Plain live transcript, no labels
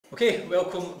Okay,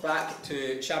 welcome back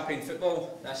to Champion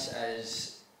Football. This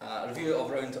is a review of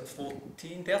round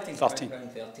 13.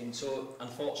 Round 13. So,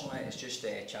 unfortunately, it's just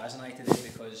Chaz and I today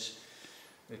because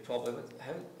we probably would.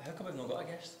 How come we've not got a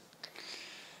guest?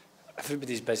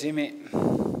 Everybody's busy, mate.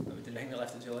 But did you think we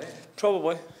left it too late?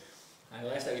 Probably. We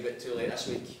left it a wee bit too late this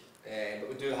week, but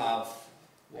we do have,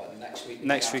 next week?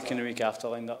 Next week and the week after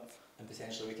lined up. And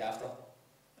potentially the week after?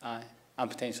 Aye, and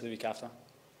potentially the week after.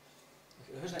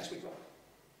 Okay, who's next week, Rob?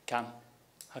 Cam,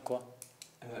 Hakwa.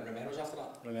 And Romero's after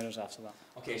that? Romero's after that.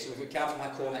 Okay, so we've got Cam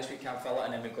from Hakwa next week, Cam Phillip,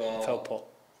 and then we've got... Phil Pot.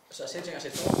 So I said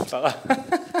Phillip?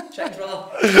 Phillip. Check brother.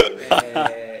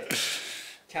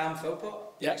 Cam Philpott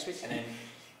next week, and then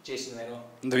Jason Romero.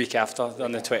 The week after,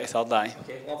 on the 23rd, aye.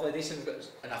 Okay, lovely, decent. We've got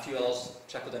and a few others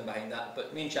trickled in behind that.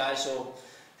 But me and Chaz, so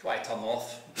if you want to turn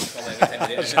off, probably every time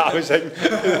we do it. I was thinking,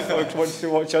 who wants to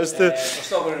watch us too? We're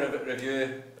still going to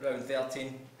review round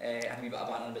 13, and a wee bit of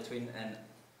banter in between and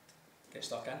get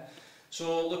stuck in.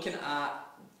 So looking at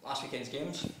last weekend's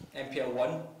games, NPL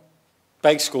 1.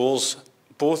 Big scores.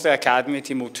 Both the academy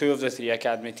team, well, two of the three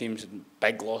academy teams,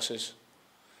 big losses.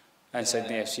 And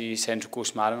Sydney FC, Central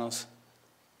Coast Mariners.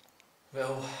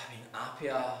 Well, I mean,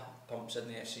 Apia pumped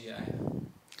Sydney FC, aye.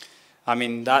 I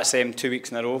mean, that's them 2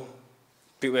 weeks in a row.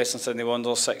 Beat Western Sydney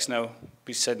Wanderers 6-0,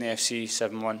 beat Sydney FC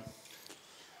 7-1.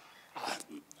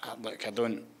 Look, I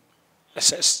don't...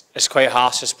 It's quite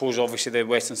harsh, I suppose. Obviously, the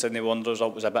Western Sydney Wanderers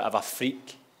result was a bit of a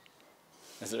freak.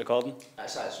 Is it recording?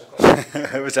 It's recording.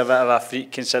 It was a bit of a freak,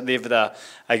 considering they've had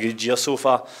a good year so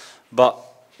far. But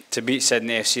to beat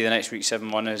Sydney FC the next week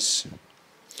 7-1 is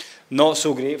not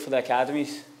so great for the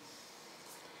academies.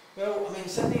 Well, I mean,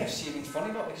 Sydney FC have been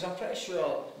funny about because I'm pretty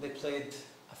sure they played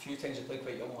a few times. They played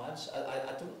quite young lads.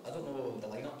 I don't know the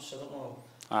lineups. I don't know.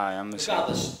 Aye, I'm the same.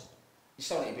 Regardless, you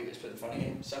still need to beat what's put in front of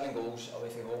you. 7 goals away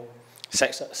from home.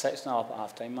 6-0 up at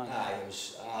half time, man. Aye, it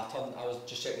was. I was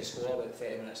just checking the score about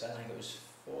 30 minutes in. I think it was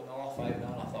 4-0, 5-0. And I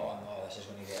thought, oh no, this is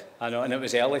going to get. I know, and it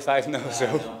was early 5-0. So.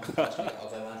 I know. That's really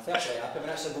ugly, man. Fair play. I mean,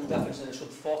 that's a goal difference, and they showed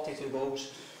 42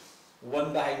 goals,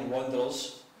 one behind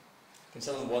Wanderers.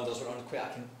 Considering Wanderers were on quite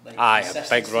a a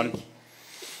big run.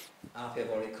 Appy have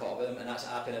already caught up with them, and that's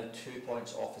Appy now 2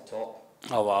 points off the top.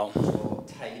 Oh wow. So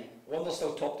tight. Wanderers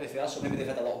still top to be fair, so maybe they've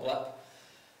had a little blip.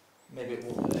 Maybe it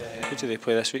won't. Who do they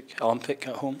play this week? Olympic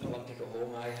at home? Olympic at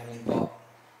home, aye. I mean, but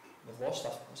they've lost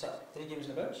stuff. What's that? 3 games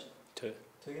in the bounce? 2.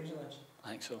 2 games in the bounce? I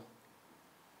think so.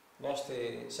 Lost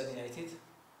to Sydney United.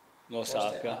 Lost to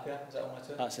Apia. Is that only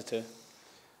 2? That's the 2.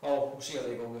 Oh, we'll see how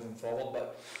they go moving forward,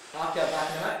 but Apia back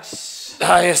in the mix.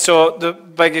 Aye, so the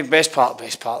best part,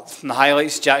 from the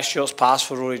highlights, Jack Stewart's pass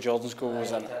for Rory Jordan's goal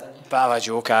was a bit of a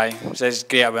joke, aye. It was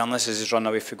great awareness as he's run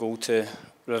away for goal to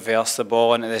reverse the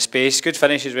ball into the space. Good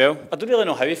finish as well. I don't really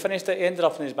know how he finished it, he ended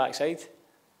up on his backside.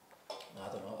 No, I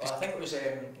don't know. I think it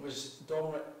was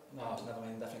Dominic. No, never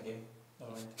mind, different game.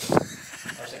 Never mind.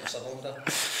 I was thinking Sutherland there.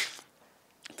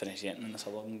 Finished yet in the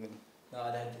Sutherland game.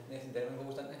 No, then Nathan Denman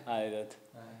goals, didn't he? Aye, he did.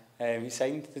 Aye. He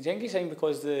signed, did Jengi sign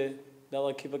because the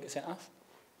other keeper got sent off?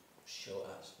 Sure,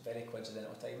 that's very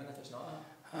coincidental timing if it's not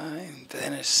that. Aye, but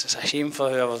then it's a shame for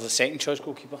whoever the second choice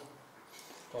goalkeeper.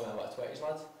 Probably a lot of 20s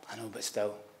lad. I know, but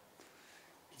still.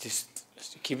 The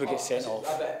keeper gets sent off.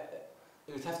 I bet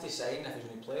he would have to sign if he's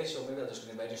going to play, so maybe they're just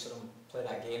going to register him, play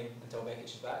that game until Beckett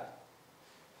is back.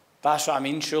 That's what I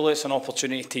mean, surely it's an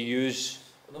opportunity to use.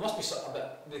 There must be something,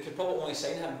 but they could probably only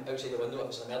sign him outside the window if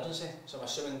it's an emergency, so I'm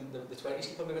assuming the 20s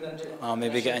keeper maybe get injured. Oh,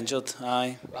 maybe get injured,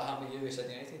 aye. What happened to you with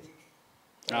Sydney United?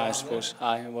 Aye, I suppose.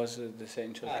 Aye, it was the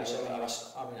second choice. Aye,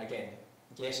 so I mean, again,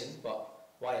 guessing, but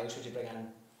why else would you bring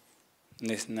in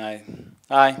Nathan? Aye.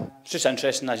 Aye, it's just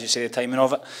interesting, as you say, the timing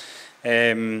of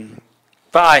it.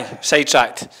 But aye,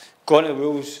 sidetracked. Going to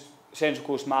Wolves, Central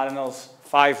Coast Mariners,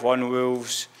 5-1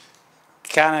 Wolves.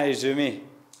 Kana Izumi,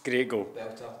 great goal.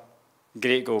 Belter?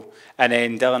 Great goal. And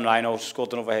then Dylan Reynolds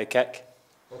scored an overhead kick.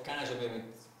 Well, Canada would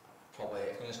probably,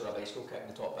 if going to score a bicycle kick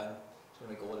in the top bin, it's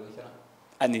going to be goal of the week, isn't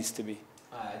it? It needs to be.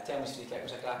 Tell me, free kick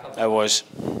was a cracker. It was.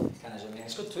 Canada, he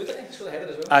scored 2, didn't he? He scored a header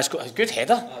as well. It's got a good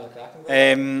header. The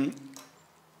cracking goal.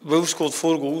 Wolves scored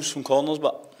 4 goals from corners,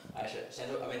 but... I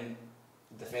mean,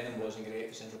 defending wasn't great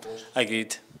for Central Coast.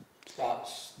 Agreed. But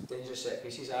dangerous set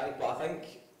pieces, aye. But I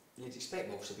think you'd expect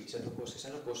Wolves to beat Central Coast, because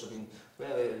Central Coast have been, where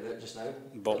are they just now?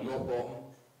 Bottom. Rock bottom,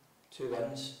 2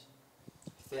 wins,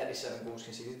 37 goals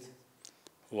conceded.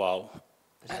 Wow.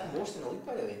 Is that the most in the league,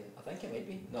 by the way? I think it might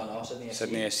be. No, Sydney FC.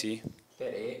 Sydney FC.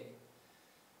 38.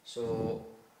 So,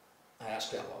 that's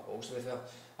quite a lot of goals to be fair.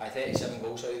 37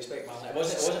 goals, so you'd expect, man. It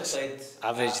wasn't played...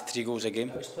 Average 3 goals a game.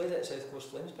 It was played at South Coast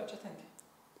Flames pitch, I think.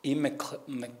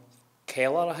 Ian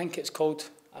McKellar, I think it's called.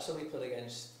 That's what we played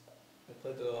against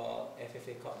We played the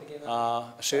FFA Cup again.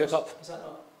 Australia Cup. Is that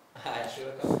not? Aye,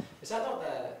 Australia Cup. Is that not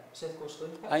the South Coast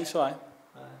Loon pitch? I think so, aye.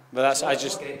 But that's, It's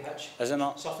not a great pitch. Is it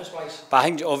not? Surface wise. But I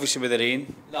think obviously with the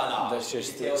rain, No, that's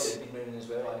just, you can tell it's been raining as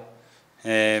well,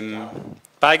 aye.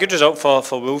 but a good result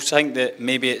for Wolves. I think that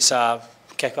maybe it's a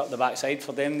kick up the backside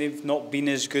for them. They've not been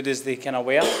as good as they kind of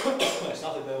were. It's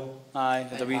nothing well. Aye,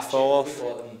 had a wee fall off. We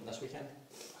got them this weekend.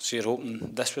 So you're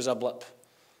hoping this was a blip?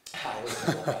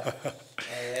 Aye,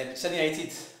 Sydney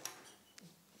United,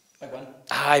 big win.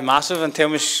 Aye, massive. And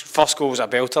Telma's first goal was a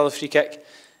belter, the free kick.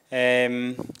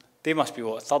 They must be,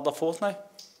 what, third or fourth now?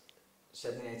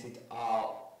 Sydney United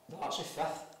are, they're actually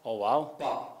fifth. Oh, wow.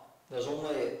 But there's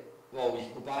only, well, we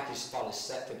go back as far as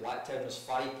sixth to Blacktown, there's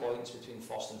 5 points between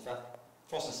first and fifth.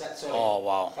 First and sixth, sorry. Oh,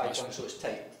 wow. 5 points, so it's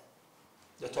tight.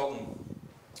 They're talking,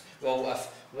 well,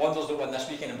 if Wanderers don't win this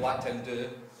weekend and Blacktown do,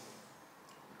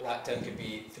 Blacktown could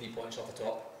be 3 points off the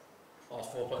top, or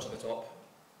 4 points off the top.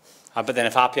 But then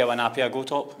if Apia win, Apia go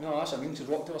top? No, that's what I mean, so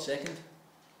Rockdale are second.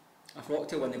 If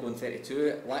Rockdale win, they go in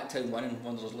 32, Blacktown win and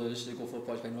Wanderers lose, they go 4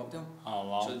 points behind Rockdale. Oh,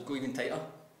 wow. So they go even tighter.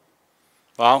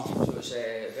 Wow. So it's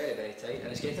very, very tight,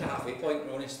 and it's getting to the halfway point,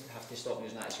 we only have to stop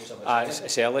using that excuse of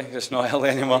It's early, it's not early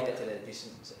anymore. Get to the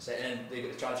decent setting, and they've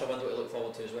got the transfer window to look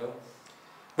forward to as well.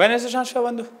 When is the transfer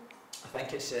window? I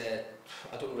think it's,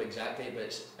 I don't know the exact date, but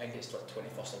I think it's like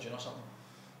 21st of June or something.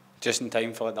 Just in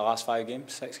time for like the last 5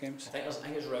 games, 6 games? I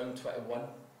think it's round 21.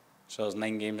 So there's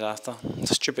 9 games after.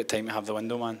 It's a stupid time to have the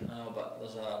window, man. I know, but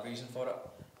there's a reason for it.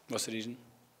 What's the reason?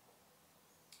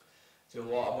 Do you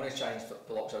know what, I'm going to try and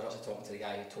pull up, so I was actually talking to the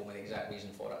guy who told me the exact reason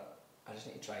for it. I just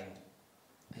need to try and,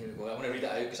 here we go, I'm going to read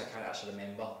it out because I can't actually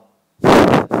remember.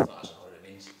 That's not actually what it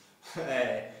means.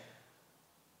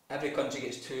 Every country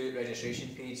gets 2 registration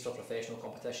periods for professional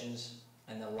competitions,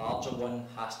 and the larger one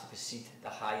has to precede the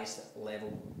highest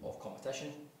level of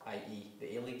competition, i.e.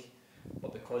 the A-League.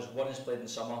 But because one is played in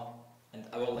summer and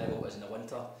our level is in the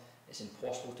winter, it's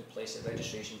impossible to place the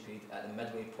registration period at the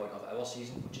midway point of our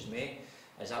season, which is May,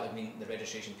 as that would mean the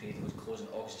registration period would close on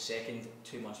August the 2nd,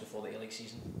 2 months before the A-League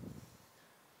season.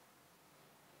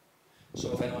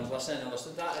 So if anyone's listening and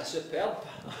understood that, it's superb.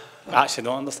 I actually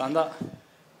don't understand that.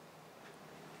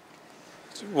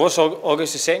 What's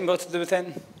August the 2nd got to do with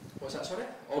it? What's that, sorry?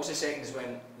 August the 2nd is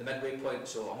when the midway point,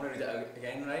 so I'm going to read it out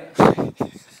again, right?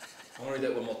 I'm going to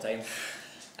read it one more time.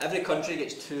 Every country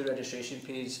gets 2 registration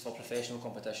periods for professional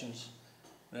competitions,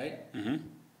 right? Mm-hmm.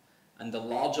 And the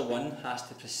larger one has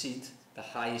to precede the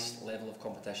highest level of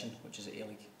competition, which is the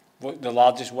A-League. What, the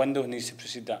largest window needs to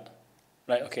precede that?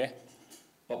 Right, okay.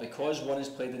 But because one is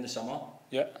played in the summer,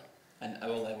 yeah, and our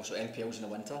level, so NPL's in the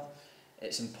winter,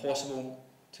 it's impossible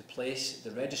to place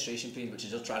the registration period, which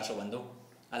is your transfer window,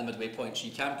 at the midway point. So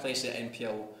you can't place the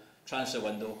NPL transfer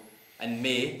window in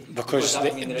May because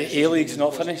the A-League's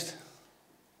not finished.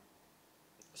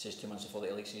 It says 2 months before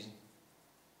the A-League season.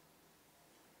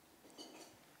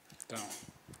 Don't know.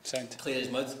 Sound. Clear as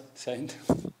mud. Sound.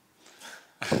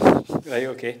 Right,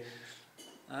 okay.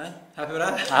 Aye, happy with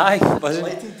that? Aye,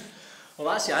 buzzing. Well,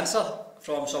 that's the answer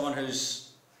from someone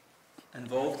who's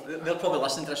involved. They're probably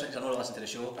listening to this because I know they're listening to the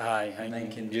show. Aye, I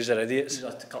think user idiots. These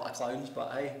are a couple of clowns,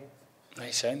 but aye.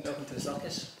 Right, sound. Welcome to the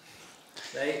circus.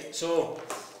 Right, so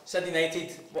Sydney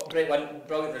United, what great win,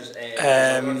 brilliant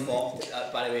form.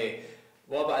 By the way,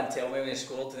 what about Antelme when he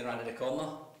scored and they ran to the corner?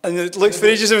 And it looked for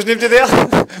ages, there was nobody there.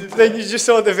 Then you just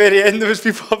saw at the very end there was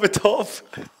people up the top.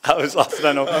 I was laughing,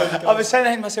 I know. I was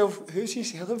saying to myself, who's he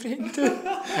celebrating to?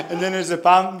 And then as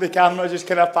the camera just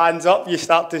kind of pans up, you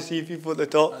start to see people at the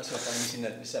top. That's so funny,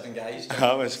 seeing the 7 guys.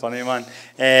 That was funny, man.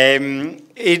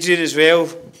 Adrian as well,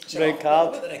 red card.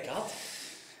 What about the red card?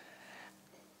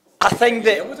 I think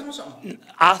that,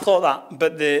 I thought that,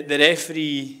 but the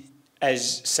referee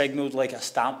is signalled like a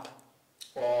stamp.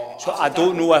 Oh, So I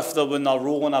don't know if when they're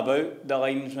rolling about, the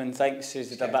linesman thinks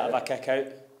it's a bit of a kick out,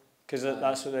 because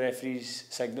that's what the referee's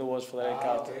signal was for the red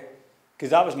card. Because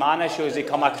that was my issue, as they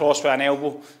come across with an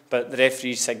elbow, but the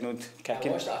referee signalled kicking.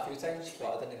 I watched that a few times, but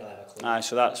I didn't really have a clue. Aye,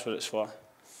 so that's what it's for.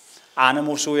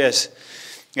 Animal, so he is.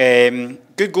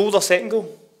 Good goal, their second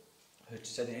goal. Who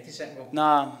said the 92nd goal?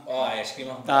 Nah. Oh, aye,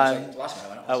 screamer. Aye. Last minute,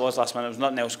 wasn't it? It was last minute, there was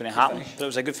nothing else going to happen, finish. but it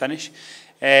was a good finish.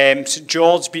 St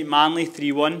George beat Manly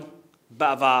 3-1. Bit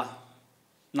of a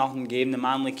nothing game. The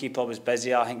Manly keeper was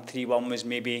busy. I think 3-1 was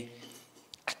maybe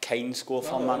a kind score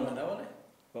for Manly.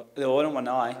 They won 1-0,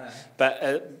 aye.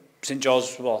 But St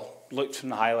George, well, looked from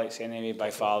the highlights anyway, by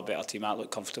far the better team. That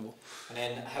looked comfortable. And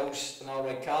then House, another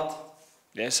red card.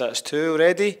 Yes, that's 2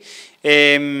 already.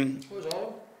 What was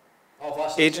all?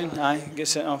 Oh, Adrian, aye,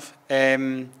 gets sent off.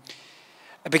 It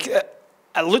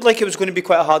looked like it was going to be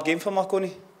quite a hard game for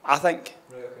Marconi, I think.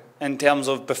 Right, in terms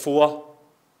of before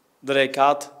the red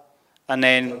card, and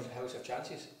then How's their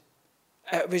chances?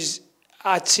 it was,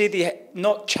 I'd say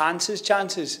not chances,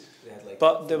 Like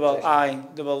but they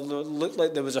looked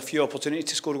like there was a few opportunities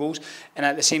to score goals, and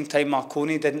at the same time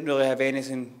Marconi didn't really have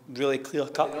anything really clear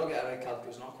cut. They all get a red card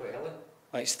because it's not quite early.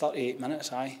 Like it's 38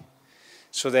 minutes, aye.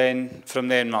 So then, from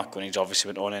then, Marconi's obviously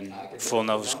went on and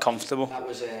 4-0 was comfortable. That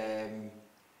was,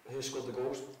 who scored the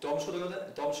goals? Dom scored the goal, didn't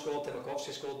it? Dom scored,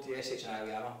 Timokovsky scored, DSH and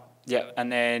Aliama. Yeah,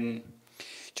 and then,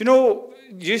 do you know,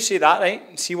 you say that,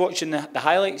 right? See, watching the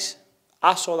highlights,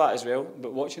 I saw that as well,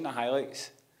 but watching the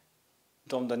highlights,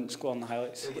 Dom didn't score on the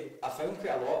highlights. I found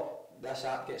quite a lot. This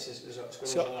app gets his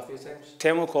scores on a few times.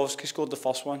 Timokovsky scored the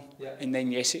first one, yeah. And then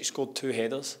Jesic scored 2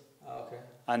 headers. Oh, okay.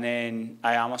 And then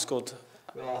Ayama scored.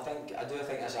 Well, I do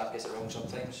think this app gets it wrong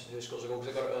sometimes. Who scores a goal?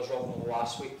 Because I got it was wrong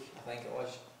last week. I think it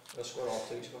was. They scored all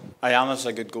 2 weeks ago. Ayama's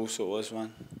a good goal, so it was,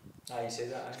 man. Ah, you say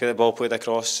that. He's got the ball played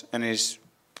across, and he's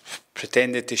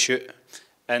pretended to shoot,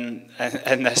 and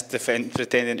in this defence,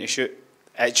 pretending to shoot,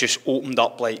 it just opened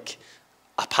up like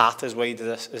a path as wide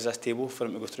as this table for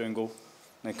him to go through and goal.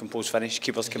 And then compose finish.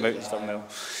 Keepers came out and done well.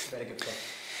 Very good play.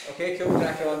 Okay, cool.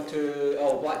 Crack on to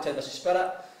Blacktown versus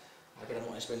Spirit. Again, I don't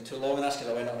want to spend too long on this because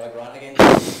I went on a rant again.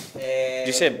 Did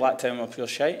you say Blacktown were pure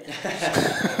shite?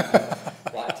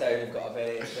 Blacktown have got a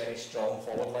very, very strong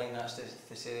forward line, that's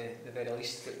to say the very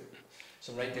least. Got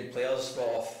some right good players.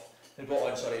 They brought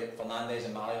on Fernandez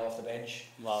and Mario off the bench.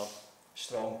 Wow.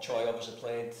 Strong. Choi obviously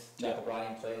played. Jack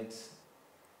O'Brien played.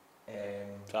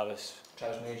 Travis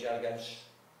Major against.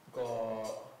 Got.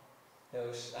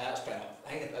 That's pretty much. I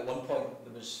think at one point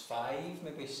there was 5,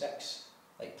 maybe 6.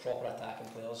 Like proper attacking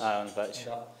players. On the pitch.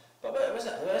 But it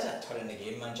wasn't a turn in the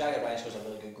game, man. Jagger Ryan scores a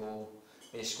really good goal.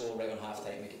 They scored right on half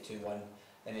time, make it 2-1.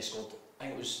 Then they scored, I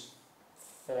think it was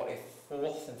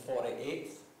 44th and 48th,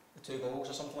 the 2 goals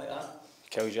or something like that.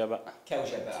 Kills you a bit. Kills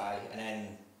you a bit, aye. And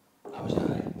then that was it,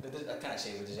 aye. I can't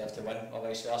say we deserved to win, or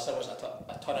vice versa. There wasn't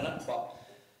a ton in it, but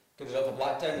good result for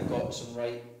Blacktown. They've got some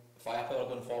right firepower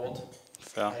going forward.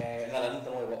 Fair. And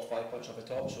they're only 5 points off the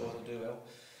top, so they'll do well.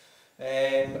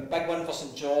 Big win for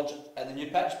St George at the new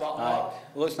pitch, Barton Park.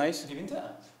 Looks nice. Have you been to it?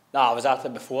 Nah, I was at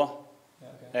it before. Yeah,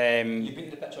 okay. You've been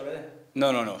to the pitch already?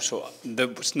 No. So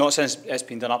not since it's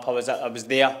been done up. I was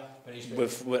there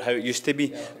with how it used to be.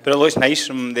 Yeah, okay. But it looks nice.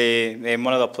 From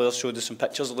one of the players showed us some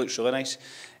pictures. It looks really nice,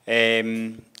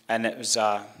 and it was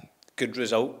a good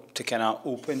result to kind of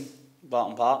open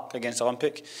Barton Park against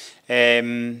Olympic.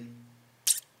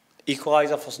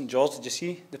 Equaliser for St George. Did you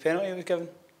see the penalty it was given?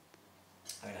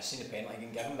 I mean, I've seen the penalty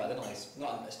being given, but I didn't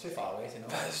know it's too far away to know.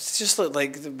 It just looked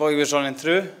like the boy was running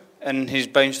through and he's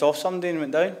bounced off somebody and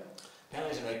went down.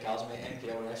 Penalties and red cards, mate.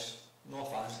 NPL NSW. No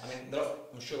fans. I mean,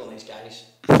 I'm sure they're nice guys.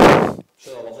 I'm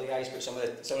sure they're lovely guys, but some of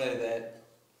the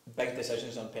big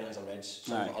decisions on penalties and reds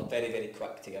are very, very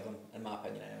quick to give them, in my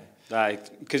opinion, anyway. Aye,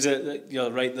 because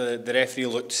you're right. The referee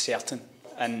looked certain.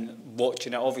 And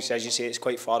watching it, obviously, as you say, it's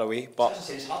quite far away. But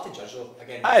it's hard to judge, though.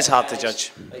 Again, it's hard to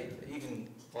judge. Like even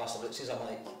last of it, I'm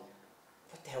like,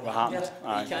 what the hell happened?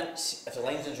 You can't see, if the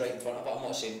linesman's right in front of it. I'm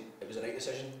not saying it was the right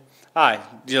decision. Aye,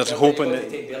 you're hoping that.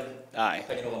 Take their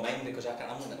opinion over mine because I'm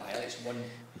looking at the highlights,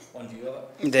 one view of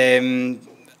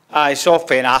it. Soft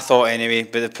pen, I thought anyway,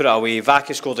 but they put it away.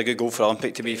 Vaka scored a good goal for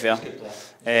Olympic, to be fair.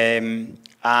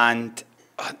 And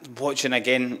watching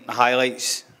again the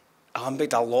highlights,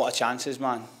 Olympic had a lot of chances,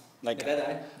 man. Like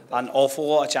an awful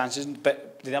lot of chances,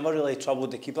 but they never really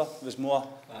troubled the keeper. It was more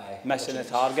missing the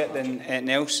target than anything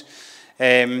else.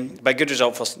 But good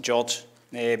result for St George.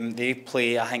 They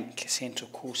play, I think, Central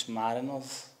Coast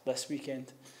Mariners this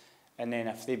weekend, and then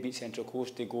if they beat Central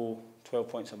Coast, they go 12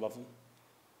 points above them.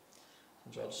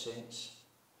 St George Saints,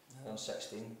 they're on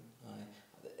 16.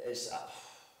 It's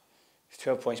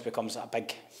 12 points becomes a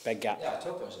big gap. Yeah,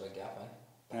 12 points is a big gap.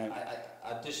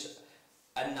 I just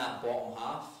in that bottom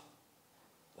half,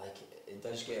 like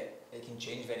it can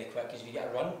change very quick because if you get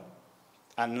a run.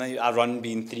 And a run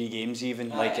being 3 games even,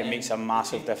 like it makes a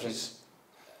massive difference.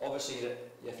 Obviously,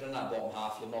 if you're in that bottom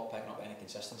half, you're not picking up any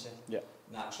consistency. Yeah.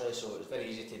 Naturally, so it's very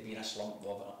easy to be in a slump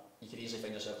of it. You could easily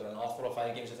find yourself going off 4 or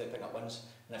 5 games without picking up wins.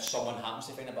 And if someone happens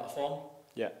to find a bit of form,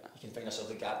 you can find yourself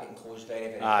the gap getting closed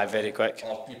very very quick.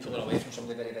 Or you're pulling away from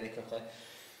somebody very, very quickly.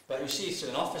 But you see,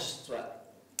 soon enough, it's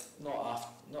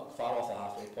not far off the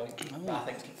halfway point. But I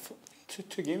think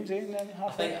two games, then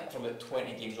halfway? I think from about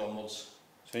 20 games onwards.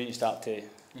 So you start to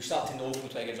know from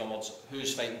 20 games onwards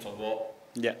who's fighting for what.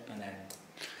 Yeah. And then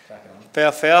crack it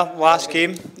on. Fair. Last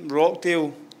game,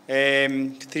 Rockdale,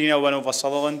 3-0 win over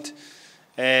Sutherland.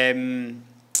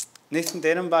 Nathan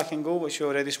Denham back in goal, which you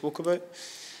already spoke about.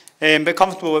 But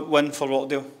comfortable win for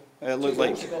Rockdale. It looked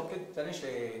like. He got good finish.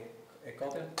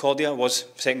 Cordia. was.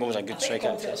 Second goal was a good strike.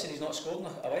 I think said he's not scored in a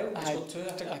while. He scored 2, I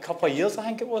think. A couple of years, I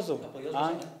think it was, though. A couple of years,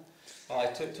 wasn't it? Oh,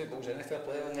 two goals in, fair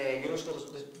play. And the Euro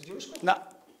scored, did Euro score? Nah.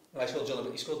 Well,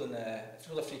 he scored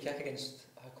a free kick against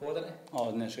Hakoah, didn't he? Oh,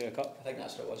 in the Australia Cup? I think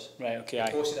that's what it was. Right, okay, he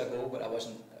aye. posted a goal, but I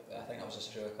think that was the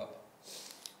Australia Cup.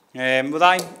 Well,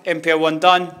 aye, NPL 1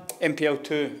 done, NPL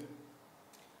 2.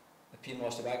 The Pean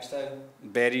lost to Bagstown.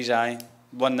 Berries, aye.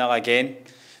 1-0 again.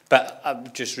 But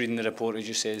I'm just reading the report, it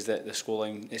just says that the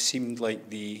scoreline, it seemed like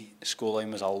the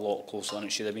scoreline was a lot closer than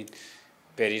it should have been.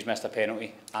 Berries missed a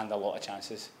penalty and a lot of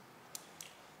chances.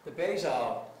 The Berries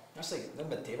that's like, they're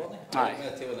mid-table, aren't they? Aye.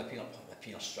 Mid-table and the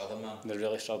Pean are struggling, man. They're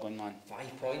really struggling, man.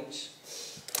 5 points.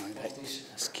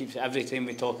 This keeps, every time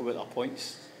we talk about our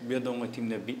points, we're the only team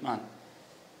that beat, man.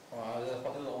 Oh, they're the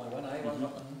only one, aye.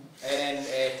 And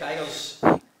then Tigers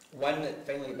win,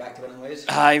 finally get back to winning ways.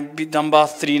 Aye, beat Dunbar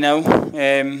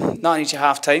 3-0, not each at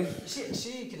half time.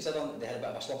 See, considering they had a bit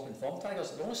of a slump in form,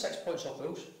 Tigers, they're only 6 points off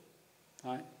Wolves.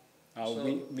 Aye. So,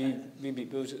 we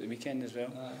beat Wolves at the weekend as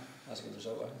well. Aye, that's a good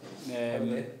result.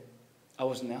 I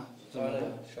wasn't there. Sorry,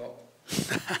 shock.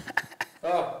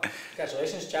 Oh,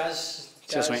 congratulations, Chaz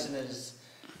and his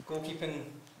goalkeeping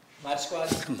mad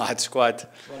squad. Mad squad.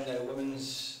 Won the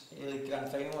women's A-League Grand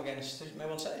Final against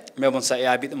Melbourne City. Melbourne City,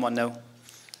 I beat them 1-0.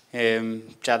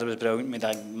 Jada was brilliant, made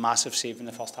a massive save in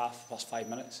the first 5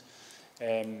 minutes.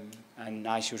 And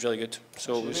she was really good.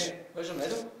 So it was. Where's your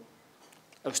medal?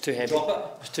 It was too heavy. Drop it.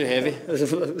 It was too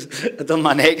heavy. I done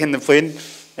my neck in the plane.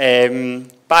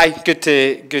 But good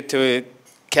to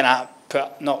kind of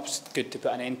not good to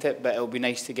put an end to it, but it'll be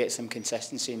nice to get some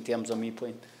consistency in terms of me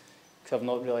playing, because I've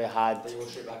not really had. Did you go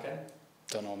straight back in?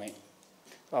 Don't know, mate.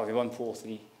 Well, we won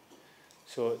 4-3,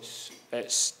 so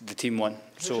it's the team won.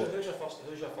 Who's your first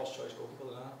choice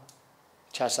goalkeeper now?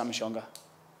 Chaz Samashonga.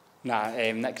 Nah,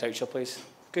 Nick Croucher plays.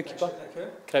 Good keeper. Nick who?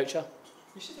 Croucher.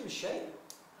 You said he was shy.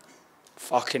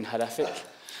 Fucking horrific.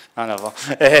 No, never.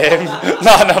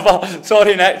 No, never.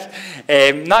 Sorry,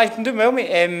 Nick. Nah, he's been doing well,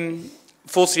 mate.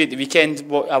 4-3 at the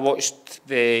weekend. I watched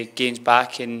the games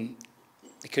back and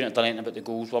they couldn't have done anything about the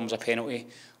goals. One was a penalty.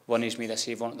 One he's made a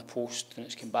save on at the post and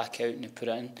it's come back out and they put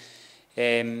it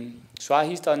in. So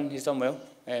he's done well.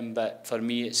 But for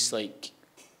me, it's like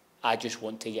I just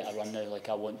want to get a run now. Like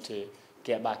I want to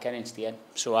get back in and stay in.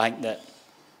 So I think that.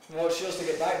 Well, it's yours to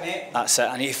get back, mate. That's it.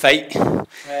 I need to fight.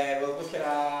 We're looking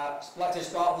at Blacktown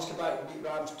Spartans come back and beat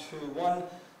Rams 2-1.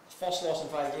 First loss in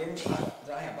 5 games. Did I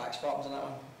think I backed Spartans in that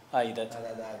one? Ah, you did.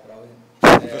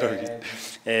 Brilliant.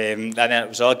 And then it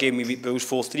was our game. We beat Bulls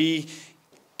 4-3.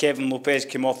 Kevin Lopez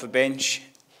came off the bench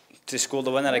to score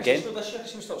the winner again. He scored this year?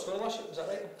 He was top scorer last year, was that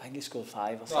right? I think he scored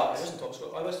 5 or 6. No, he wasn't top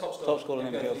scorer. I was top scorer. Top scorer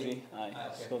in NPL 3. Aye,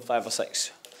 okay. Scored 5 or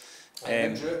 6.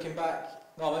 And Mount came back.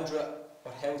 No, Mount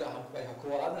were held at by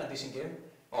Hakoah. That had been a decent game.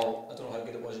 Well, I don't know how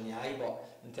good it was in the eye, but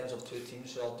in terms of 2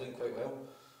 teams, they're doing quite well.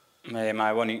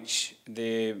 I won each.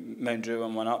 The Mount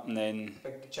Druitt one up and then.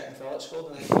 Big Chicken Phillip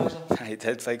scored in the equaliser. I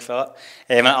did, Big Phillip.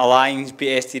 Alliance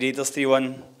beat ST Raiders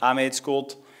 3-1. Ahmed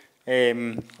scored.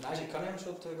 And Isaac Cunningham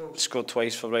scored 2 goals. Scored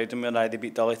twice for Rowdenmere. They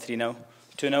beat Dully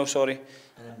 2-0, sorry.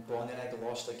 And then Bonnyrigg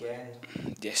lost again.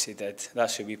 Yes, they did.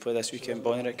 That's who we play this weekend,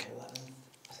 Bonnyrigg.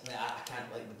 I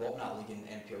can't, like, the bottom of that league in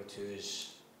NPL 2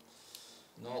 is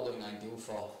not looking ideal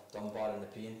for Dunbar and the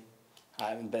Pean.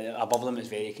 But above them it's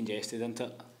very congested, isn't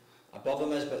it? Above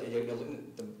them is, but you're looking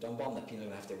at the Dunbar and the Pean are going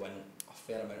to have to win a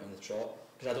fair amount on the trot.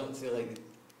 Because I don't feel like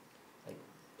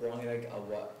Bonnyrigg are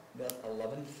what? They're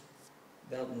 11th.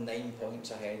 They're 9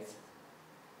 points ahead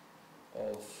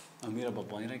of. And we're above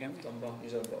Bonnyrigg, aren't we? Dunbar.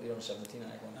 You're on 17,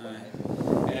 I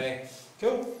think. Anyway,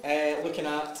 cool. Looking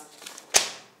at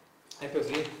NPL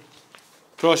 3.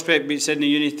 Prospect beat Sydney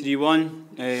Uni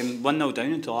 3-1. 1-0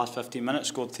 down until the last 15 minutes,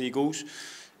 scored 3 goals.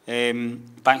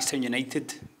 Bankstown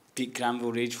United beat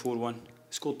Granville Rage 4-1.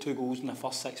 Scored 2 goals in the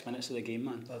first 6 minutes of the game,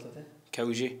 man. Oh, did they?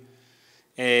 Kills you.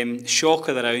 Shock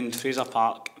of the round, Fraser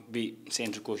Park beat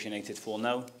Central Coast United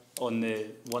 4-0 on the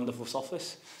wonderful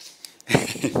surface.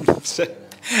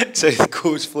 South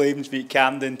Coast Flames beat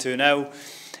Camden 2-0.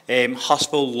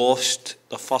 Hurstville lost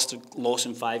their first loss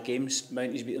in 5 games.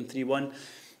 Mounties beat them 3-1.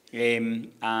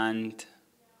 And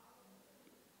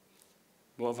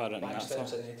what have I written that for?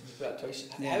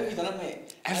 How have you done it,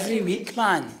 mate? Every week,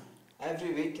 man.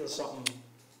 Every week there's something.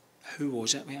 Who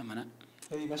was it? Wait a minute.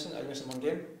 Who are you missing? Are you missing one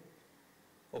game?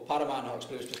 Well, Parramatta and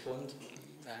Hawkesbury was postponed.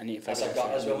 I need to That's figure a gut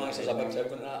out as well, Max. There's a big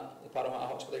segment in that. The Parramatta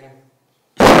Hawkesbury game.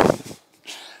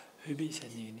 Who beat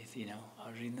Sydney Uni 3-0? I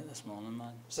was reading it this morning,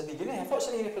 man. Sydney Uni? I thought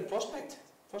Sydney Uni played Prospect.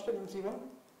 Prospect won 3-1.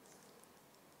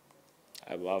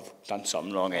 I've done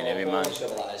something wrong anyway, man. I'm not sure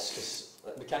what that is, because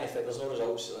we can't fit, there's no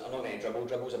results. I'm not going to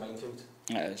dribble's a minefield.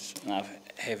 It is, and I've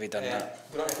heavy done that.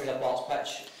 We're on to Fraser Park's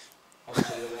pitch,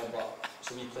 obviously, but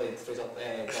so we played Fraser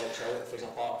at Fraser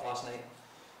Park last night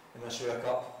in the Sewer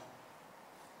Cup,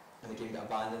 and the game got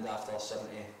abandoned after 70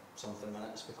 something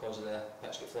minutes because of the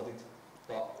pitch got flooded.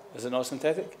 But is it not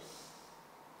synthetic?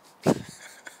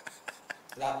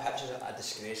 that pitch is a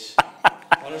disgrace.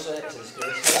 Honestly, it's a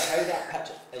disgrace. How that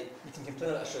pitch, like, you can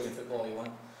complain about Australian football all you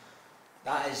want.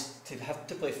 That is, to have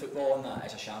to play football on that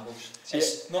is a shambles.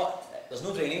 It's not, there's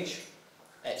no drainage.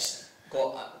 It's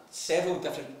got several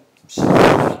different,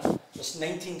 there's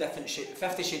 19 different shades,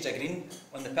 50 shades of green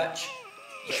on the pitch.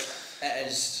 It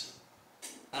is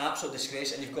an absolute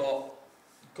disgrace, and you've got,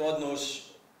 God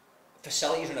knows,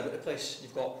 facilities running about the place.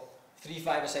 You've got 3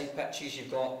 5-a-side pitches,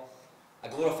 you've got a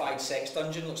glorified sex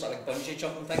dungeon, looks like a bungee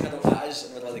jumping thing, I don't know what that is, in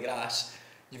the middle of the grass.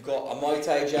 You've got a Muay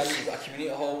Thai gym, you've got a community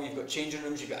hall, you've got changing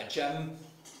rooms, you've got a gym.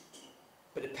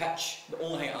 But the pitch, the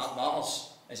only thing that matters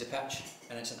is the pitch,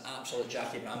 and it's an absolute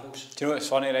Jackie Brambles. Do you know what's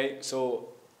funny, right? So,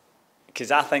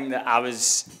 because I think that I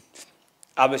was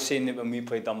saying that when we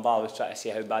played Dunbar, I was trying to see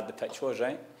how bad the pitch was,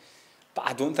 right? But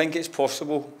I don't think it's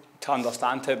possible to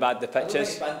understand how bad the pitch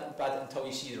is. I don't think it's bad until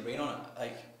you see the rain on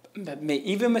it. But mate,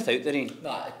 even without the rain.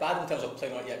 Nah, it's bad in terms of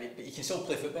playing on it, but you can still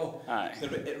play football. Aye.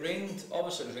 It rained,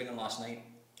 obviously it was raining last night,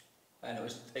 and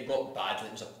it got bad.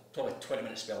 It was probably a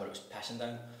 20-minute spell where it was pissing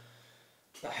down.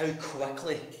 But how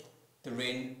quickly the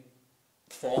rain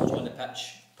forms on the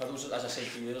pitch. For those, as I said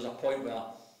to you, there was a point where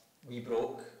we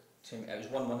broke. It was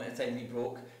 1-1 at the time we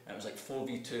broke, and it was like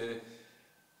 4v2.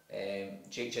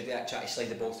 Jake Chidiak tried to slide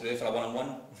the ball through for a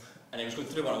 1-on-1, and he was going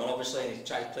through 1-on-1 obviously, and he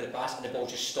tried to play the pass, and the ball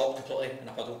just stopped completely in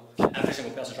a puddle. Every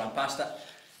single person ran past it.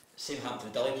 Same happened to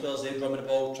the Dilly players. They'd run with the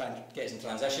ball, try and get us in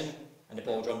transition, and the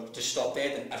ball just stopped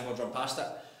dead, and everyone run past it.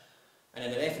 And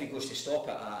then the referee goes to stop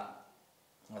it at,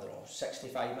 I don't know,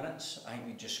 65 minutes. I think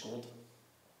we just scored,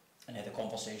 and had a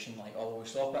conversation like, oh, will we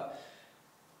stop it?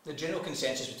 The general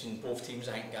consensus between both teams,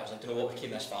 I think, was like, do you know what, we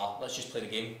came this far, let's just play the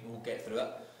game, we'll get through it.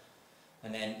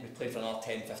 And then we played for another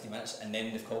 10-15 minutes, and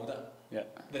then they've called it. Yeah.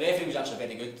 The referee was actually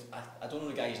very good. I don't know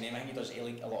the guy's name. I think he does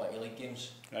a lot of A-League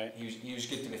games. Right. He was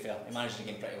good, to be fair. He managed the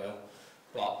game pretty well.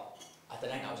 But I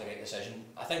didn't think that was a great decision.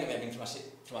 I think it might have been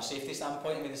from a safety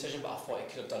standpoint he made the decision, but I thought he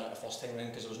could have done it the first time round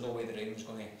because there was no way the rain was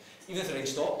going to... Even if the rain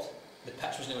stopped, the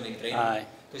pitch was never going to drain.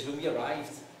 Because when we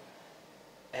arrived,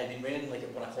 it had been raining like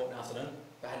at 1 o'clock in the afternoon,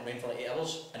 but it hadn't rained for like 8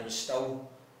 hours, and it was still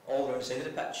all around the side of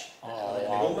the pitch. Oh, in the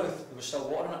goal mouth, there was still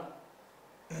water in it.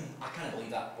 I can't believe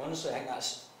that. Honestly, I think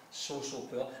that's so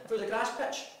poor. If it was a grass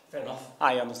pitch, fair enough.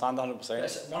 I understand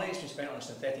 100%. Money has been spent on a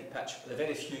synthetic pitch, the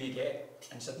very few you get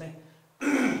in Sydney.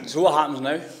 So what happens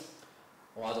now?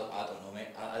 Well, I don't know, mate.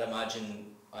 I'd imagine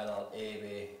either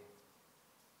we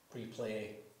replay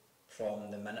from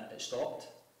the minute it stopped,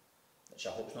 which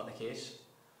I hope's not the case,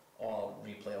 or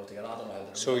replay altogether. I don't know how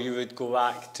they're So you would go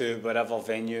back to wherever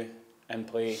venue and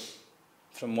play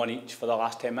from one each for the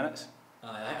last 10 minutes?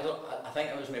 I think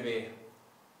it was maybe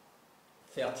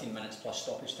 13 minutes plus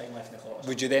stoppage time left in the clock.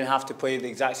 Would you then have to play the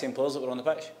exact same players that were on the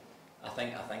pitch? I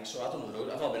think so. I don't know the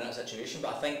rule. I've never been in that situation,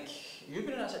 but I think you've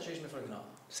been in that situation before, you know.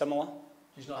 Similar.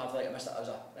 You not have like a missed it.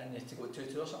 And you had to go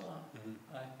 2-2 or something like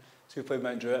that. Aye. So we played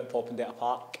Mount Druitt at Poppendale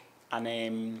Park,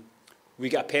 and we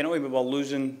got a penalty. We were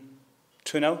losing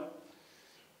 2-0.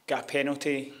 Got a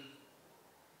penalty.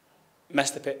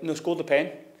 Scored the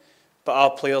pen, but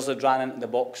our players had ran into the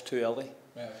box too early.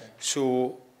 Right, okay.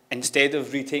 So instead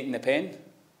of retaking the pen,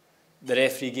 the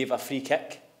referee gave a free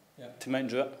kick to Mount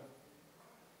Druitt.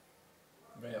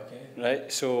 Right, okay.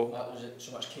 Right, so... Was it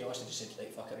so much chaos that you said,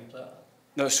 like, fuck it, replay it?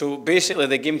 No, so basically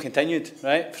the game continued,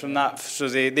 right, from that. So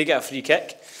they get a free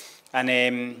kick, and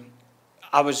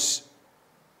I was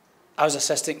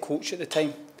assistant coach at the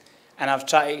time, and I've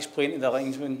tried to explain to the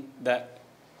linesmen that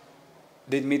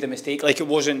they'd made a mistake. Like, it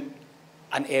wasn't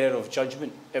an error of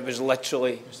judgment, it was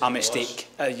literally a mistake.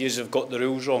 Yous have got the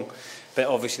rules wrong, but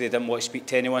obviously they didn't want to speak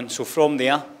to anyone. So from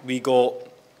there, we got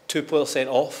 2 players sent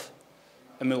off,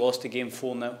 and we lost the game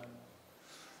 4-0.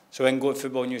 So I can go to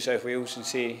Football New South Wales and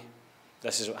say,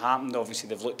 this is what happened. Obviously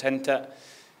they've looked into it.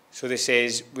 So they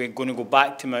says, we're going to go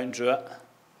back to Mount Druitt,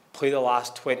 play the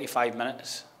last 25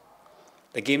 minutes.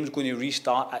 The game's going to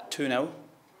restart at 2-0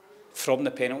 from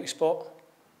the penalty spot.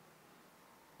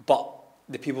 But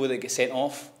the people that get sent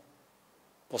off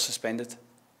were suspended.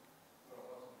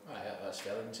 That's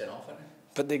fair, they've been sent off, isn't it?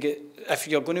 But they get, if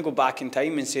you're going to go back in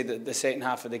time and say that the second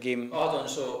half of the game... Hold on,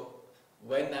 so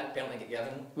when that penalty get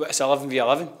given... It's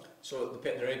 11v11. So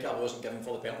the red card wasn't given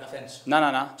for the penalty offence? No.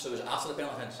 So it was after the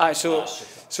penalty offence? Aye,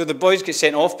 so the boys get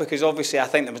sent off because obviously I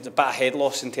think there was a bit of head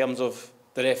loss in terms of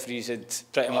the referees had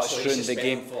pretty much ruined the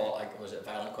game. For, like, was it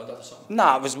violent conduct or something?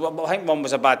 Nah, it was. I think one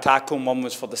was a bad tackle and one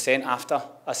was for dissent after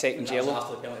a second yellow.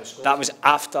 After the penalty was scored? That was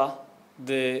after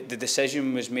the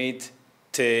decision was made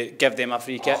to give them a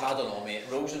free kick. I don't know, mate.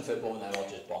 Rules in football now are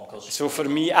just bonkers. So for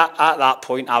me, at that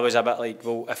point, I was a bit like,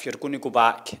 well, if you're going to go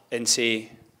back and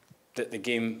say that the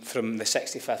game from the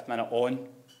 65th minute on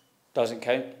doesn't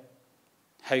count,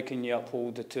 how can you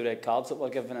uphold the 2 red cards that were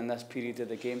given in this period of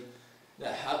the game?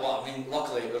 Yeah, well, I mean,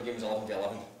 luckily our game's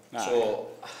 11-11. So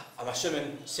I'm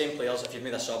assuming same players. If you've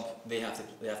made a sub, they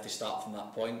have to start from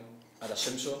that point. I'd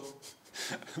assume so.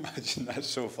 Imagine, that's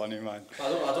so funny, man. I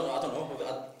don't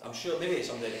know. I'm sure maybe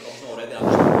somebody at the club's not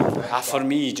already. For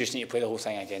me, you just need to play the whole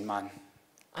thing again, man.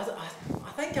 I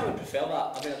think I would prefer that.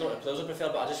 I mean, I don't know what the players would prefer,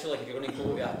 but I just feel like if you're going to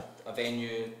go to a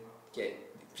venue, get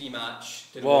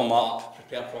pre-match, do the warm-up,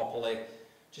 prepare properly,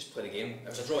 just play the game. It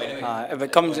was a draw anyway.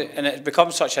 It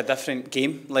becomes such a different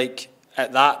game. Like,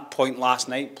 at that point last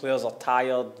night, players are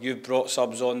tired, you've brought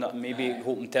subs on that maybe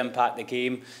hoping to impact the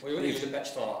game. Well, you're going to use the pitch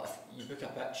for, if you book a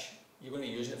pitch, you're going to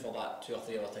use it for that 2 or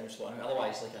 3 other times slot.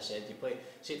 Otherwise, like I said, you play,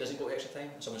 say it doesn't go to extra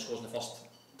time, and someone scores in the first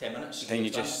 10 minutes. Then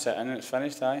you just sit in and it's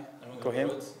finished, aye. Go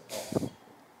home.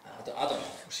 I don't know,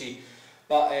 we'll see.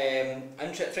 But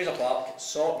Fraser Clark,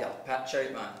 sort your pitch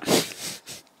out, man.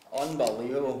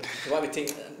 Unbelievable. So what we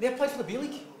take, they applied for the B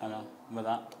League. I know, with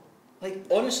that. Like,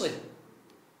 honestly,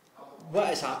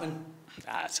 what is happening?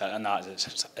 It's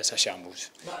a shambles.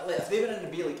 Like, if they were in the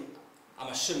B League,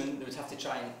 I'm assuming they would have to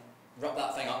try and rip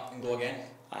that thing up and go again.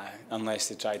 Aye, unless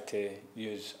they tried to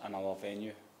use another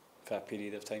venue for a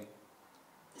period of time.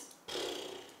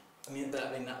 I mean,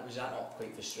 was that not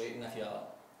quite frustrating if you're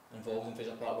involved in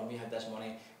Fraser Park when we had this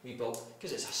money we built,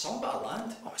 because it's some bit of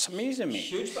land. Oh, it's amazing, mate.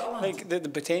 Huge bit of land. Like the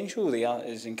potential there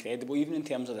is incredible, even in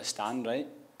terms of the stand, right?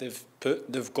 They've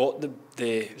got the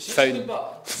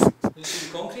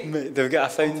concrete. Mate, they've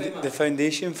got the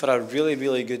foundation for a really,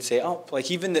 really good setup. Like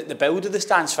even the build of the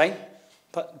stand's fine,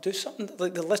 but do something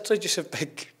like they literally just have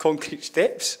big concrete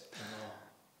steps.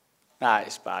 Nah,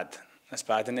 it's bad. It's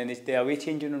bad. And then the away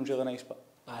changing room's really nice, but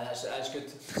that's good.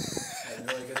 That's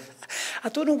really good. I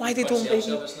don't know why they don't let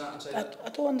you. I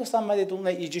don't understand why they don't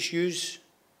let you just use.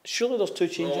 Surely there's 2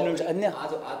 changing rooms in there.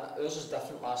 Ours was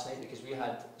different last night because we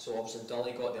had, so obviously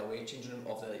Dolly got the away changing room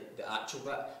of the actual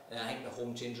bit, and I think the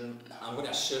home changing room, I'm going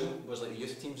to assume, was like the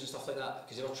youth teams and stuff like that,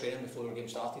 because they were training before the game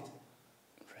started.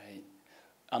 Right.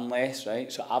 Unless,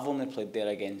 right, so I've only played there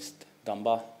against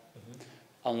Dunbar.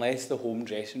 Unless the home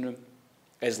dressing room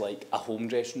is like a home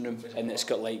dressing room, and it's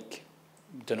got like,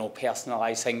 don't know,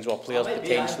 personalised things where players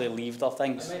potentially leave their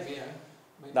things. It might be,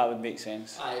 that would make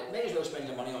sense. Might as well spend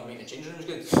your money on making the changing rooms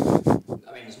good.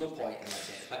 I mean, there's no point in like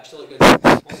the pitch to look good.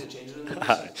 Only the changing rooms.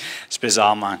 It's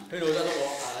bizarre, man. Who knows? I don't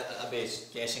know. I'd be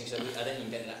guessing because I didn't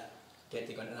even get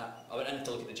to go into that. I went in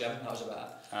to look at the gym. That was about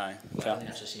it. Aye. I didn't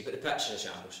actually see, but the pitch is a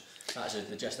shambles. That's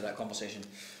the gist of that conversation.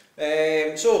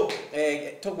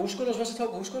 Top goal scorers. What's the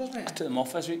top goal scorers, mate? I took them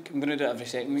off this week. I'm going to do it every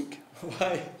second week.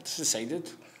 Why? It's decided.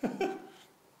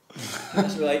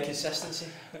 That's like consistency.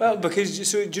 Well, because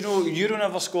do you know Euro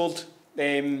never scored.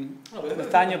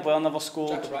 Nathaniel Blair never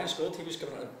scored. Jack Ryan scored. He was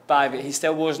coming out. But he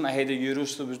still wasn't ahead of Euros,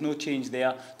 so there was no change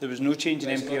there. There was no change in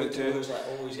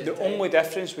NPL2. The only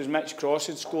difference was Mitch Cross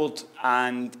had scored,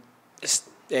 and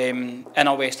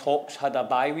Inner West Hawks had a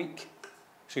bye week,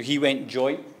 so he went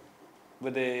joint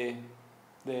with the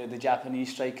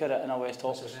Japanese striker at Inner West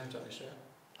Hawks. What's his name?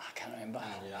 I can't remember.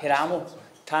 Hiramo.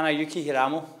 Tanayuki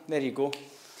Hiramo. There you go.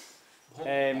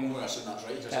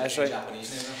 That's right.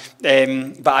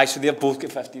 But so they've both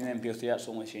got 15 in NPL3, that's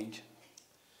the only change.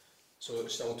 So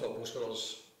it's still top goal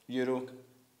scorers? Euro.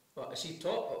 What, is he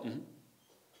top?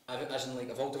 As in like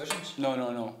of all divisions?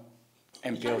 No.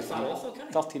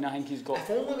 NPL3. 13 I think he's got. If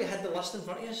only we had the list in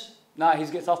front of us. Nah,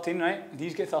 he's got 13, right?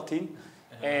 He's got 13.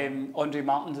 Andre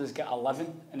Martins has got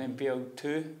 11 in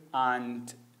NPL2,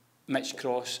 and Mitch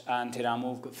Cross and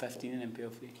Hiramo have got 15 in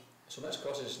NPL3. So Mitch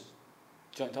Cross is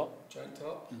joint top. Fair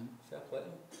play to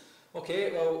him.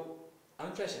 Okay, well, I'm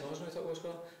interested in who's my top goal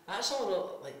scorer. That's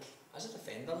all like, as a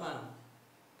defender, man.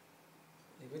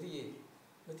 Like, what do you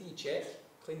check?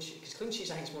 Clean sheet, because clean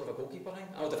sheets I think is more of a goalkeeper thing.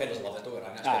 I know defenders love it, don't get me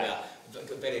wrong.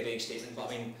 That's a very big statement, but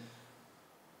I mean,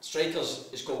 strikers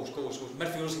is goals.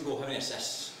 Midfielders can go how many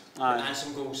assists and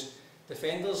some goals.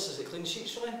 Defenders, is it clean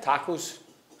sheets really? Tackles.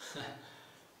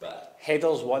 But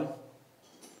headers 1.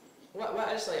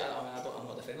 What is like? I mean, I'm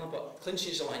not a defender, but clean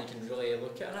sheets are something you can really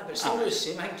look at, but it's still the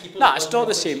same. I think keepers. Nah, it's not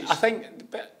the same. I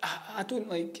think, but I don't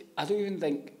even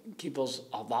think keepers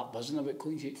are that buzzing about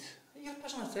clean sheets. You're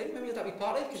buzzing on time. Maybe that'd be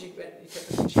part of it because you kept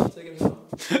the clean sheet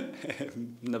to the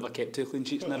game. Never kept 2 clean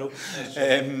sheets in a row.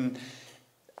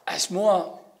 It's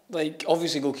more like,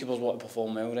 obviously goalkeepers want to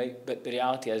perform well, right? But the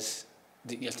reality is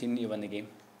that your team need to win the game.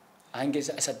 I think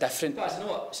it's a different... But you know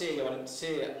what, say we're in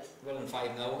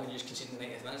 5-0 and you just concede in the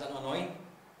 90th minute, is that not annoying?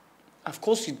 Of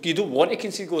course, you don't want to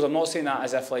concede goals. I'm not saying that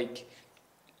as if like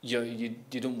you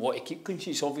don't want to keep clean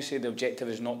sheets. Obviously, the objective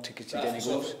is not to concede any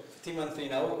goals. If team win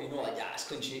 3-0, you know, like, yeah, it's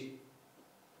clean sheet.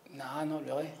 Nah, not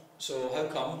really. So how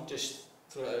come, just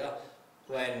throw it out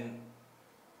there, when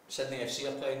Sydney FC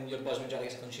are playing, your buzzing Jack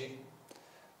gets a clean sheet?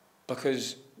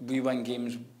 Because we win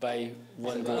games by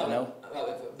 1 goal to nil.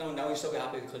 No, you'd still be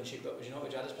happy with a clean sheet, but would you not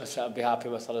with Jadis? I'd be happy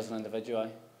with her as an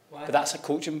individual. Why? But that's a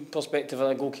coaching perspective of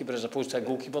a goalkeeper as opposed to a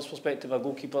goalkeeper's perspective. A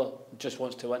goalkeeper just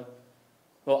wants to win.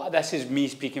 Well, this is me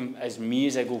speaking as me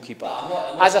as a goalkeeper. I'm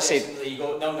not as I said, you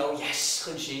go, no, yes,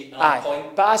 clean sheet,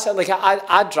 point. But I said, like,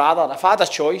 I'd rather, if I had a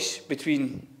choice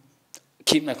between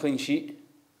keeping a clean sheet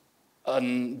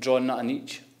and drawing that on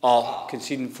each, or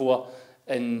conceding 4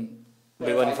 and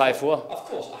we win 5-4. Of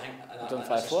course, I think done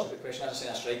that's 5-4. a stupid question. As I say,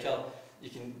 a striker, you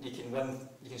can win,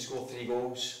 you can score 3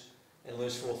 goals and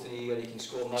lose 4-3, or you can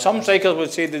score 9. Some strikers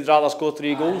would say they'd rather score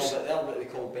 3 goals. But they're what we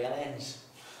call bell ends.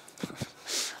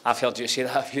 I've heard you say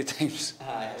that a few times.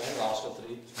 Aye, I'd rather score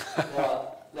 3.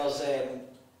 Well, there's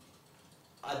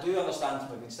I do understand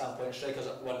from a standpoint, strikers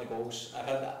win the goals.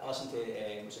 I listened to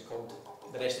what's it called,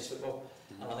 The Rest is Football,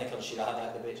 and I think I'm sure I had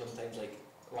that debate sometimes, like,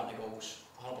 win the goals,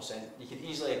 100%. You could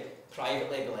easily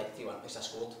privately be like, do you want at least I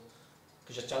scored?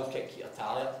 Because your child kick your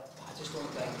tally up. But I just don't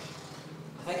think.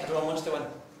 I think everyone wants to win.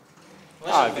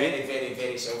 Unless you're very, very,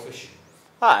 very selfish.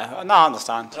 Aye, no, I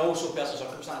understand. And also personal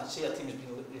circumstance. Say your team's been,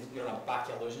 you're on a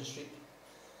back-year losing streak,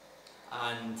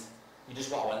 and you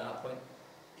just want to win at that point.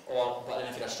 Or, but then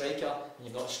if you're a striker and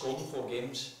you've not scored in 4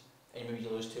 games, and maybe you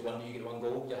lose 2-1, but you get 1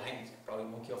 goal, you're hanging probably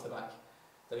monkey off the back.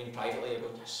 I mean, privately, you're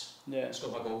going, yes, I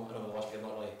scored my goal. I know the last game,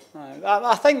 not really.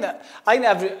 I think that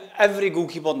every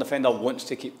goalkeeper and defender wants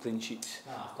to keep clean sheets.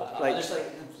 Like, just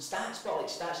like stats, but like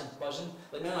stats and buzzing.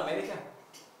 Like, in America,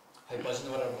 how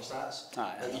buzzing they were over stats.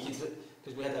 Like, you could,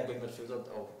 because we had that good midfielder,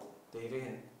 Davey,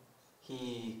 and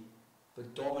he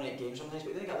would dominate games sometimes,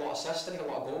 but he didn't get a lot of assists, didn't get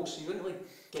a lot of goals, so you wouldn't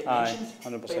like get mentioned.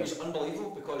 100%. But it was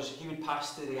unbelievable because he would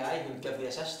pass to the guy who would give the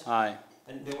assist.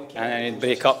 And then he'd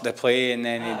break up the play, and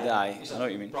then he'd die. I know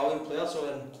what you mean. Brilliant player. So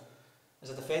then,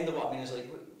 as a defender, what I mean is like,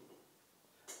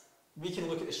 we can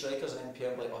look at the strikers in NPL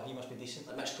and be like, oh, he must be decent.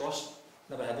 Like Mitch Cross,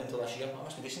 never had him until this year. Oh, he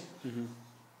must be decent. Him,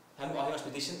 oh, he must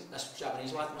be decent. This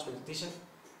Japanese lad must be decent.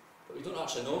 But we don't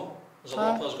actually know. There's a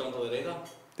lot of players going under the radar.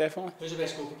 Definitely. Who's the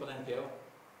best goalkeeper in NPL?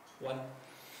 One.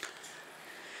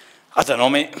 I don't know,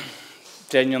 mate.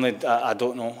 Genuinely, I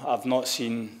don't know. I've not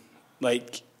seen,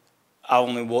 like, I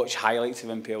only watch highlights of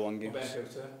NPL 1 games.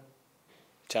 NPL 2?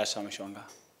 Chaz Samashonga.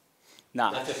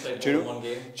 Nah. Do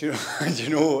you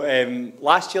know,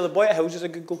 last year the boy at Hills is a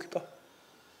good goalkeeper.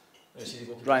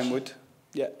 Ryan Wood.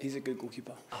 Yeah, he's a good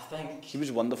goalkeeper. I think... He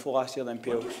was wonderful last year in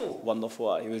NPL. Wonderful?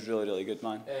 Wonderful. He was really, really good,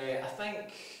 man. I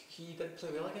think he did play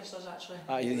well against us, actually.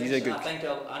 He's a good... I think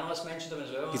our analyst mentioned him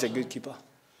as well. He's a good keeper.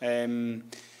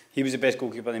 He was the best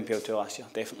goalkeeper in NPL 2 last year,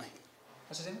 definitely.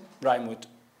 What's his name? Ryan Wood.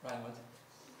 Ryan Wood.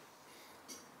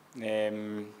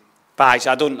 But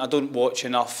actually, I don't watch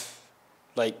enough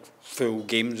like full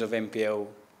games of NPL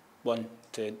 1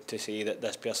 to say that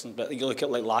this person. But you look at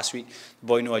like last week, the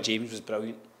boy Noah James was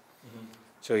brilliant.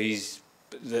 So he's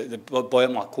the boy at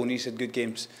Marconi's had good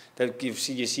games. You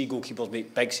see goalkeepers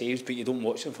make big saves, but you don't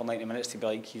watch them for 90 minutes to be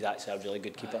like he's actually a really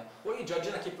good keeper. What are you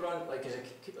judging a keeper on? Like, is a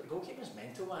goalkeeper's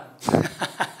mental, man.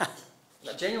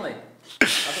 Like, genuinely, I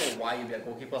don't know why you'd be a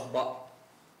goalkeeper, but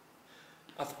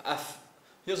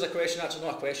here's a question, actually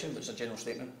not a question, but it's a general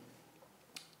statement.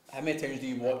 How many times do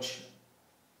you watch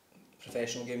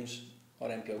professional games or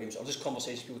NPL games, or just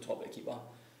conversations people talk about a keeper,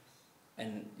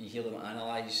 and you hear them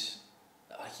analyse,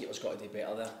 a keeper's got to do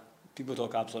better there? People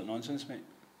talk absolute nonsense, mate.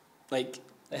 Like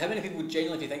how many people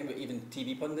genuinely, if you think about even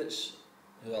TV pundits,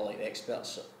 who are like the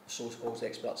experts, so-called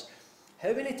experts,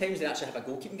 how many times do they actually have a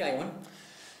goalkeeping guy on?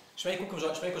 Schmeichel's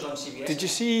on CBS. Did you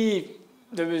see,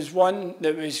 there was one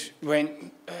that was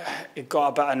when it got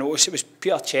a bit of notice, it was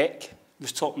Peter Cech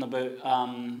was talking about,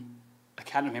 I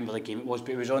can't remember the game it was,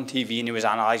 but it was on TV and he was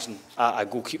analysing a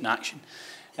goalkeeping action.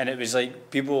 And it was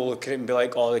like, people look at it and be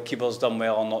like, oh, the keeper's done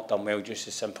well or not done well, just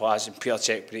as simple as. And Peter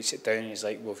Cech breaks it down and he's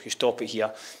like, well, if you stop it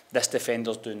here, this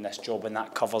defender's doing this job and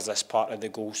that covers this part of the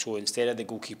goal. So instead of the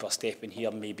goalkeeper stepping here,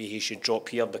 maybe he should drop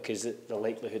here because the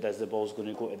likelihood is the ball's going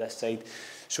to go to this side.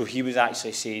 So he was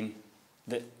actually saying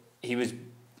that he was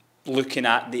looking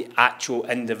at the actual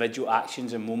individual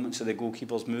actions and moments of the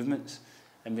goalkeeper's movements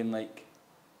and being like,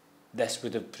 this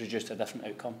would have produced a different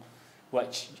outcome.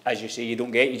 Which, as you say, you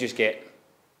don't get, you just get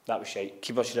that was shite.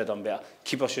 Keeper should have done better.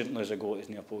 Keeper shouldn't lose a goal at his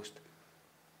near post.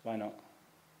 Why not?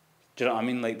 Do you know what I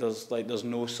mean? Like there's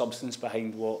no substance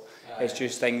behind what. It's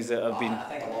just things that have been. I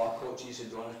think a lot of coaches who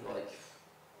don't like.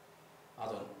 I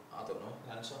don't know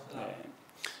the answer.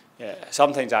 Yeah.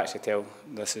 Sometimes I actually tell.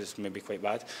 This is maybe quite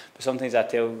bad, but sometimes I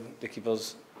tell the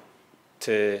keepers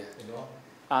to.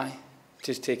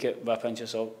 Just take it with a pinch of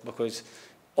salt, because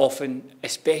often,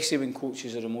 especially when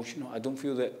coaches are emotional, I don't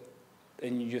feel that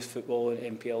in youth football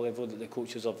and NPL level that the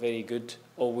coaches are very good,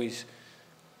 always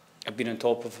have been on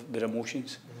top of their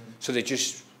emotions. So they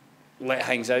just let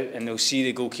things out and they'll see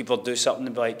the goalkeeper do something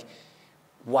and be like,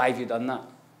 why have you done that?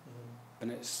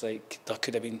 And it's like, there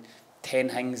could have been 10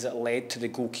 things that led to the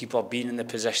goalkeeper being in the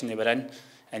position they were in,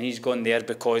 and he's gone there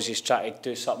because he's trying to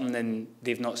do something and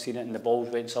they've not seen it and the ball's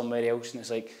went somewhere else, and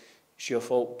it's like, it's your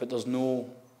fault. But there's no,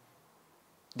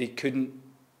 they couldn't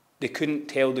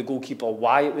tell the goalkeeper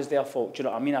why it was their fault. Do you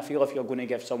know what I mean? I feel if you're going to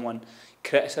give someone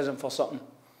criticism for something,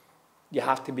 you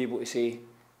have to be able to say,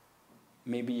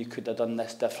 maybe you could have done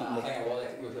this differently. I think a lot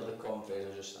of we've heard the common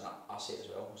phrase, and I say it as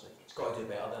well, it's like, it's got to do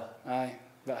better there. Aye,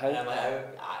 but how? And I'm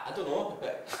like, I don't know,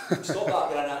 but stop that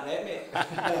going in that net, mate.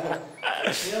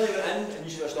 It's nearly went in and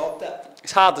you should have stopped it.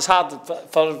 It's hard.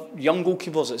 For young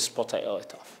goalkeepers, it's particularly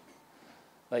tough.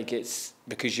 Like, it's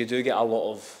because you do get a lot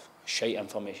of shite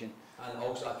information. And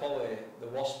also, probably the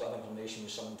worst bit of information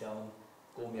was someone telling them,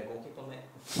 go and be a goalkeeper, mate.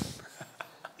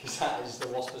 Because that is the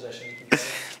worst position you can play.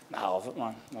 I love it,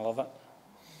 man. I love it.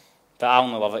 But I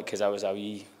only love it because I was a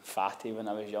wee fatty when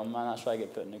I was young, man. That's why I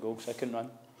get put in the goal, because I couldn't run.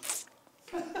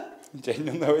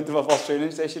 Genuinely, I went to my first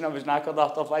training session, I was knackered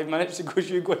after 5 minutes because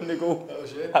you go in the goal. That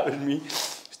was you? That was me.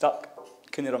 Stuck.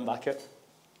 Couldn't run back out.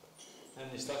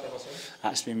 And you stuck ever since?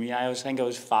 That's been me. I think I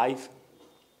was 5.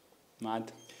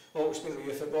 Mad. Well, speaking of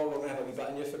youth football, we're going to have a wee bit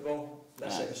in youth football.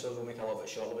 This episode will make a little bit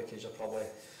shorter because you're probably...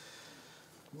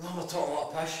 No, we're talking a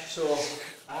lot of pish. So,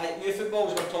 youth football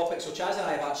is a good topic. So Chaz and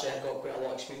I have actually got quite a lot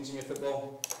of experience in youth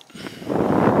football.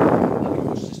 I've been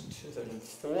coached since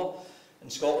 2004 in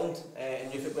Scotland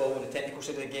in youth football on the technical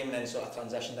side of the game, and then sort of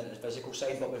transitioned into the physical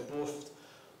side. But we've both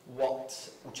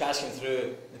worked... Well, Chaz came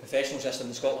through the professional system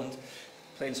in Scotland,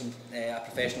 playing some a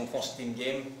professional first team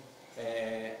game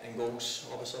in goals,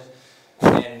 obviously.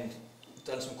 And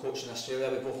done some coaching in Australia.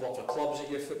 We both worked for clubs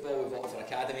at youth football, we've worked for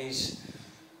academies,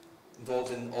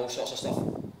 involved in all sorts of stuff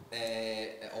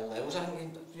at all levels, I think,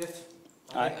 in youth.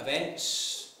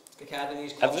 Events,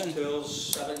 academies, clubs,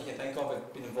 tours, everything you can think of.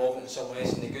 We've been involved in some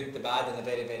ways, in the good, the bad, and the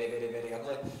very, very, very, very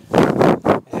ugly.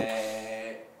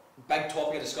 Big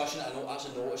topic of discussion that I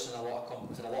actually noticed in a lot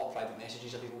of private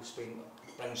messages of people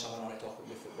bring someone on to talk about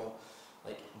youth football,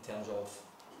 like in terms of,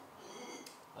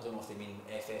 I don't know if they mean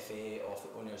FFA or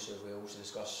Football University of Wales, to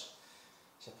discuss,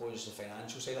 I suppose, the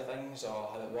financial side of things or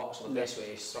how it works or the best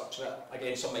way to structure it.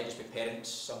 Again, some might just be parents,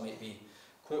 some might be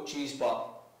coaches, but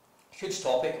huge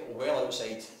topic, well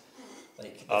outside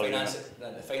like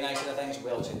the finance side of things,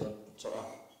 well outside the sort of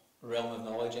realm of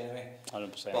knowledge anyway.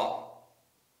 100%. But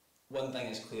one thing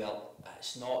is clear,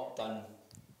 it's not done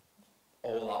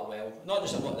all that well. Not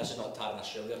just this is not tarring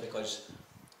Australia, because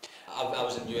I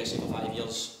was in the USA for 5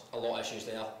 years. A lot of issues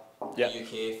there. Yep. The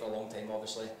UK for a long time,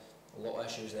 obviously. A lot of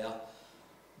issues there.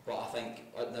 But I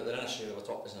think, now we're in Australia, we're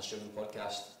talking as an Australian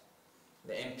podcast.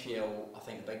 The NPL, I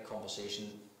think the big conversation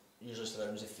usually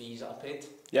surrounds the fees that are paid.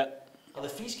 Yeah. Are the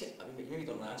fees, I mean, maybe you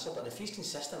don't know the answer, but are the fees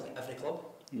consistent with every club?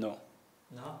 No.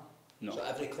 No? So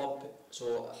every club,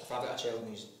 so if I've got a child and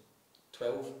he's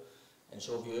 12, and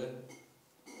so have you,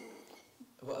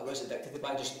 what is it dictated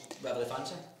by? Just whatever they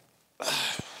fancy?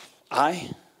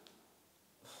 Aye.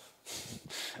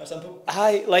 That's simple.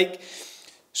 Aye, like,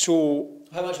 so...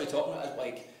 How much are we talking about?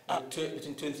 Like,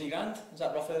 between 2 and 3 grand? Is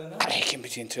that roughly the number? I reckon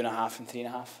between 2.5 and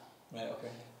 3.5. Right, okay.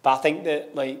 But I think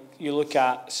that, like, you look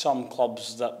at some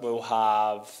clubs that will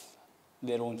have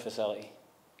their own facility,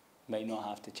 might not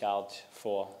have to charge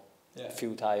for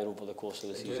field hire over the course of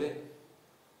the season. Do they?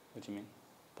 What do you mean?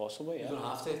 Possibly, yeah. You don't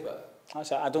have to, but...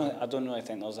 I don't really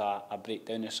think there's a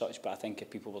breakdown as such, but I think if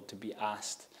people were to be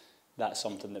asked, that's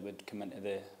something that would come into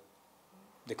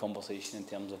the conversation in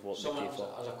terms of what they pay for.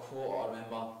 As a quote I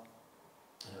remember,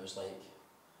 and it was like,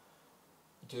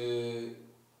 do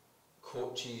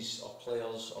coaches or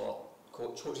players or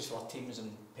coaches for their teams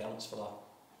and parents for their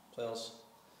players,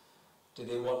 do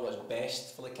they want what's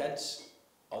best for the kids,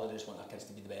 or do they just want their kids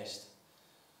to be the best?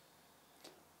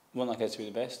 Want their kids to be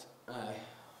the best? Aye.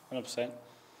 100%.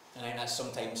 And I think that's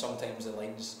sometimes the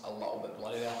line's a little bit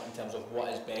blurry there in terms of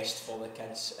what is best for the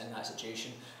kids in that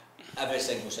situation. Every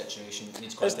single situation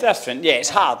needs context. It's different, yeah, it's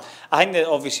hard. I think that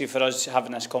obviously for us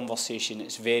having this conversation,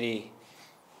 it's very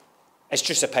It's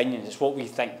just opinions. It's what we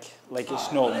think. Like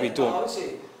it's not. We I don't. would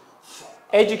say,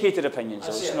 Educated opinions.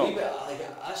 I'd So say it's a not. wee bit,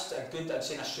 like, that's a good, I'd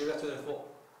say in Australia too,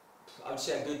 I would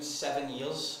say a good 7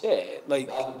 years. Yeah, like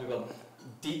We were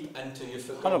deep into youth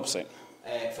football. 100%.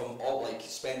 From all, like,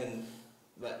 spending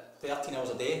like 13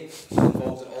 hours a day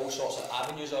involved in all sorts of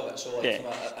avenues of it. So like,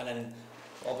 Yeah. and then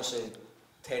obviously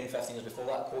 10, 15 years before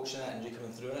that, coaching it and you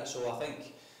coming through in it. So I think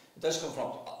it does come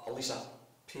from at least a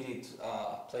period,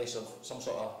 a place of some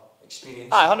sort of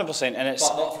experience. 100%, and it's.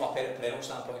 But not from a parental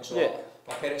standpoint. So Yeah.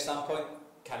 from a parent standpoint,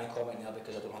 can't comment there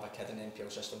because I don't have a kid in the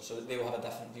NPL system. So they will have a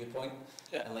different viewpoint.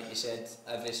 Yeah. And like you said,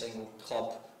 every single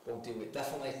club will deal with it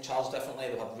differently, charge differently.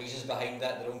 They'll have reasons behind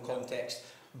it, their own context.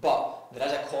 But there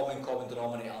is a common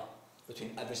denominator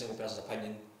between every single person's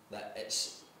opinion that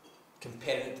it's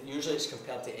comparing. Usually it's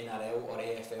compared to NRL or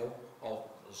AFL or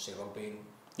say rugby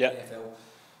and AFL.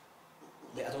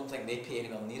 I don't think they pay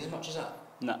anywhere near as much as that.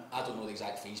 No. I don't know the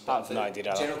exact fees, but no idea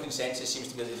the general consensus seems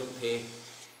to be that they don't pay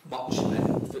much,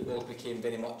 and football became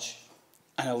very much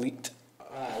an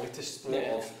elitist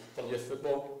sport for youth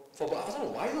football. But I don't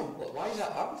know why though. Like, why has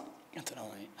that happened? I don't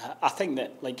know. I think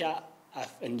that, like,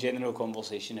 in general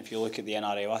conversation, if you look at the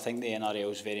NRL, I think the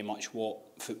NRL is very much what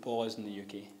football is in the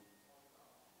UK.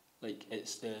 Like,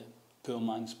 it's the poor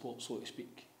man's sport, so to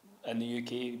speak. In the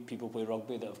UK, people play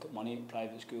rugby that have got money at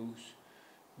private schools.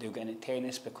 They'll get into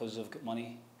tennis because they've got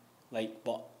money. Like,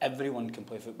 but everyone can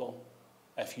play football.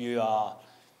 If you are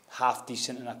half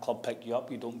decent and a club pick you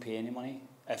up, you don't pay any money.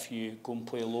 If you go and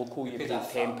play local, you pay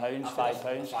 £10, £5.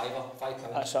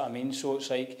 £5. That's what I mean. So it's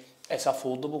like, it's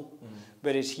affordable.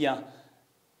 Whereas here,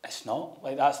 it's not.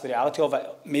 Like, that's the reality of it.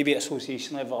 Maybe at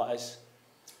association level it is.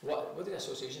 What did the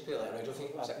association pay, like a regular fee?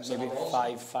 Maybe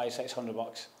 $500-600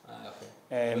 bucks.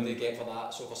 Okay. What do you get for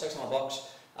that? So for $600,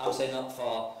 I'm signing up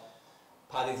for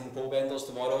Paddington pole benders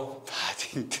tomorrow.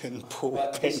 Paddington pole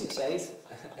benders. Decent size.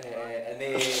 And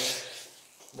they,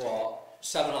 what,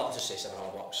 $700, just say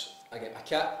 $700. I get my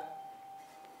kit.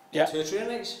 Yeah. 2 training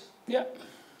nights. Yeah.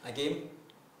 A game.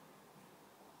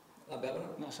 That better,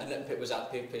 and it was that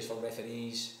pays for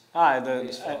referees.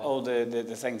 All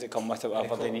the things that come with it,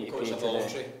 whatever they need to pay to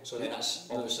voluntary. So then that's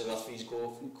obviously where fees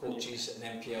go. Coaches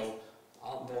and NPL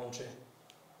aren't voluntary.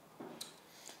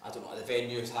 I don't know, the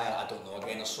venue is higher, I don't know,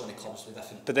 again there's so many clubs with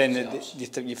different. But then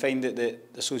you find that the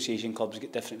association clubs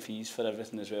get different fees for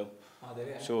everything as well.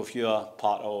 So if you are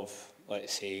part of,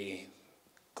 let's say,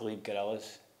 Glebe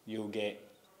Gorillas, you'll get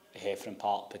Heffron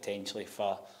Park potentially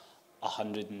for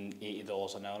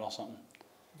 $180 an hour or something.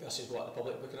 Versus what the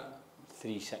public booking at?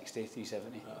 $360, $370.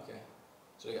 Okay.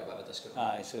 So they get a bit of a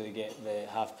discount. So they get the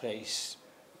half price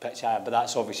pitch, but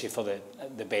that's obviously for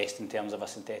the best in terms of a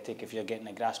synthetic. If you're getting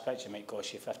a grass pitch, it might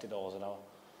cost you $50 an hour.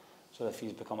 So the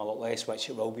fees become a lot less, which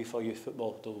it will be for youth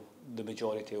football, though the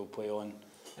majority will play on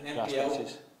grass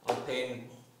pitches. I'm paying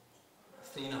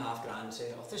 $3,500,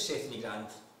 say, or just say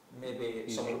 $3,000, maybe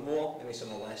some more, maybe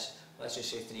some less. Let's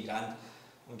just say $3,000.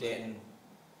 I'm getting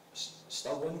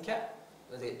still one kit.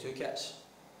 I get 2 kits.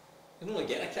 You're not only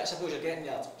getting a kit, I suppose you're getting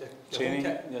your training,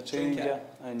 home kit, your training gear,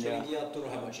 and training gear. Don't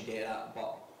know how much you get at,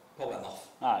 but probably enough.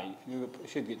 You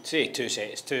should get, say, 2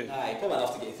 sets, 2. Probably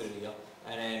enough to get you through the year.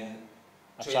 And then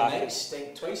training nights,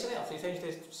 twice a day or 3 times a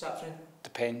day SAP training?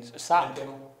 Depends. SAP?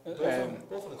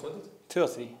 Both included. 2 or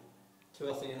 3. 2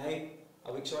 or 3 a night,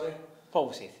 a week, sorry.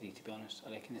 Probably say 3, to be honest.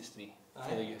 I reckon it's 3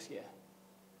 for the youth, yeah.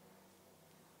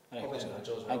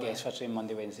 I guess for training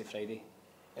Monday, Wednesday, Friday.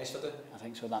 I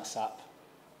think so, that's SAP.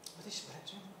 What is split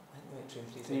train? I think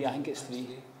we train 3. I think it's 3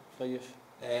 for youth.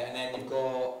 And then you've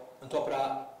got, on top of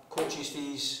that, coaches'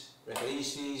 fees,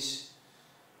 referees' fees,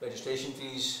 registration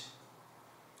fees.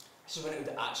 This is when it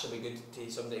would actually be good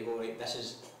to somebody to go, right, this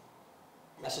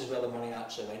is where the money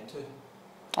actually went to.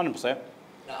 100%.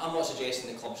 Now, I'm not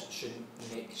suggesting the clubs shouldn't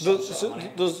make some sort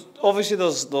of money. Obviously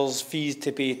there's fees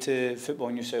to pay to Football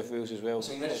in New South Wales as well.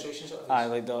 So registration sort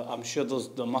of fees? I'm sure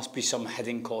there must be some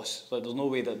hidden costs. Like, there's no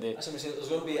way that they... That's what I'm saying,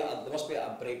 there must be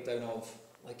a breakdown of,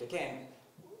 like, again,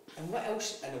 and what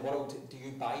else in the world do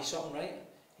you buy something, right,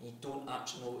 and you don't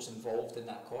actually know what's involved in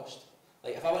that cost?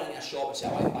 Like, if I went into a shop and say,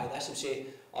 I want to buy this, and say,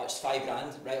 oh, it's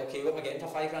 $5,000, right, okay, what am I getting for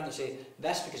 $5,000? And say,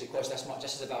 this because it costs this much,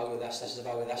 this is the value of this is the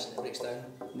value of this, and it breaks down,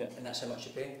 and that's how much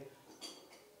you pay.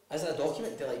 Is there a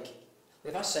document to, like,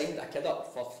 if I signed a kid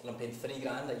up for, I'm paying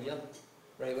 $3,000 a year,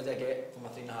 right, what do I get for my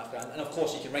 $3,500? And of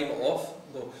course, you can write it off,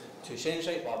 go, 2 cents,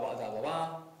 right, blah, blah, blah, blah,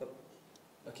 blah, but,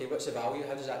 okay, what's the value?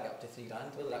 How does that get up to $3,000?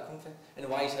 Where did that come from? And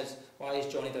why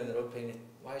is Johnny down the road paying,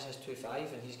 why is his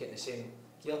 2.5 and he's getting the same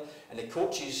gear? And the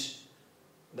coaches,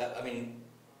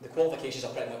 the qualifications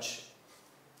are pretty much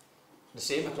the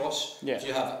same across. Yeah. If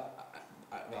you have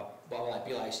whatever like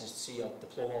B licence, C or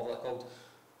diploma, whatever they're called,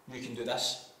 you can do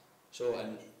this. So,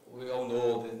 and we all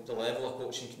know the level of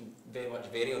coaching can very much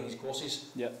vary on these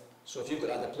courses. Yep. So if you've got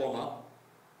that diploma,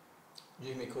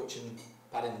 you can be coaching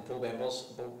Paddington pole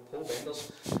benders,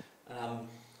 and I'm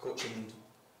coaching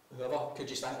whoever,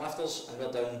 Coogee stank lifters, and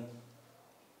we're down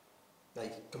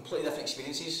like completely different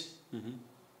experiences,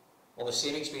 or the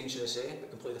same experience, should I say, but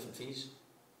completely different fees.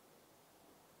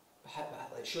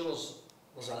 Like, sure,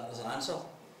 there's an answer.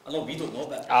 I know we don't know,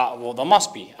 but well, there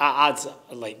must be.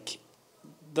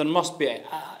 There must be.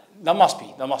 There must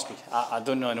be. I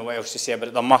don't know what else to say,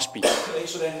 but there must be. Right,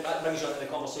 so then that brings you on to the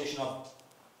conversation of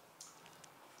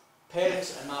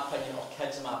parents, in my opinion, or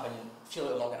kids, in my opinion, feel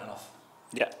like they're not getting enough.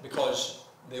 Yeah. Because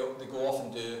they go off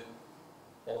and do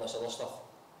all this other stuff,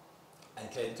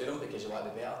 and credit to them because they want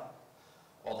to be better,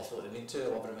 or they feel like they need to,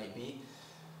 or whatever it might be.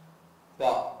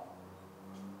 But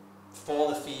for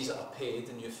the fees that are paid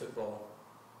in youth football,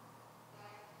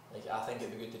 like, I think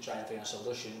it'd be good to try and find a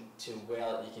solution to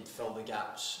where you could fill the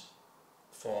gaps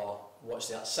for what's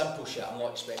that simple shit. I'm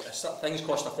not expecting things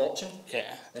cost a fortune.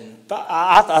 Yeah. And but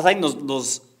I think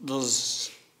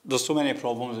there's so many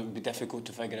problems it would be difficult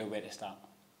to figure out where to start.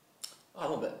 I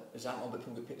know, but exactly, but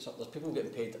people get paid. There's people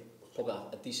getting paid probably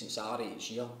a decent salary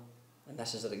each year, and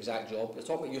this is their exact job. You're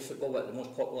talking about youth football, the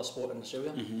most popular sport in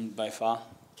Australia. By far.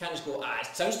 You can't just go, it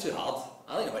sounds too hard.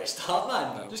 I don't know where to start,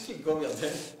 man. No. Just keep going with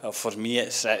it. Well, for me,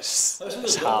 it's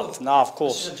hard. No, of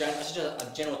course. This is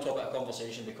a general topic of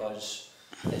conversation because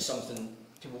it's something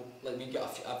people, like, we get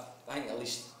I think at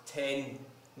least 10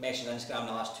 messages on Instagram in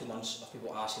the last 2 months of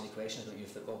people asking the questions about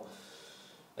youth football.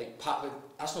 Like,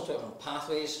 that's not talking about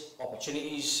pathways,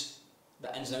 opportunities,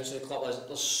 the ins and outs of the club.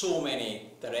 There's so many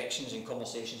directions and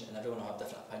conversations, and everyone will have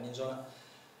different opinions on it.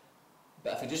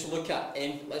 But if we just look at,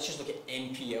 let's just look at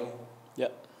NPL.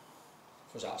 Yep.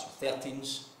 Was that, so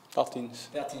 13s? 13s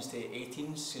to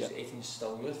 18s, because 18s is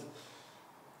still youth.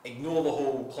 Ignore the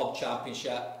whole club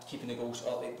championship, keeping the goals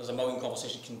up. There's a million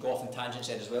conversations can go off in tangents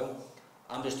there as well.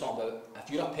 I'm just talking about, if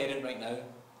you're a parent right now,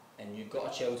 and you've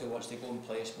got a child who wants to go and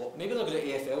play sport, maybe they're good at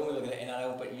AFL, maybe they're good at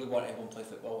NRL, but you want to go and play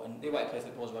football, and they want to play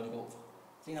football as well, and you go,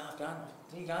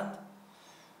 $3,500, $3,000.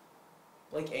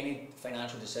 Like any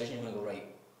financial decision, you're going to go, right,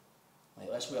 like,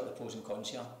 let's weigh up the pros and cons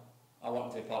here. I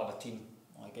want to be part of a team,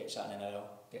 like, get something in NRL,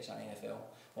 get something in AFL.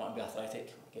 I want to be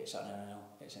athletic, get something in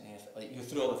NRL, get something in AFL. Like, you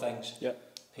through all the things,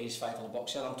 pays $500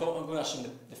 here. I'm going to assume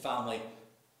the family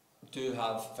do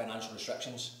have financial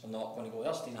restrictions. I'm not going to go,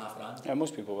 there's $3,500. Yeah,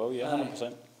 most people will,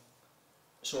 100%.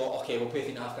 So, okay, we'll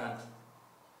pay $3,500.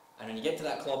 And when you get to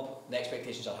that club, the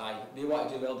expectations are high. They want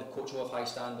to do well, the coach will have high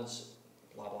standards,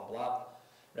 blah, blah, blah.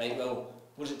 Right, well,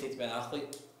 what does it take to be an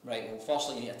athlete? Right, well,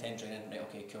 firstly, you need to attend training. Right,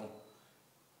 okay, cool.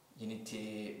 You need to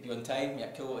be on time.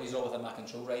 Yeah, cool, it's all within my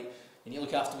control, right? You need to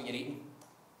look after what you're eating.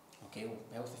 Okay, well,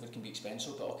 healthy food can be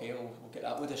expensive, but okay, we'll get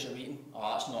that. What is you're eating?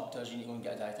 Oh, that's not us, you need to go and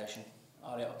get a dietitian.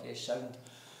 Alright, okay, sound.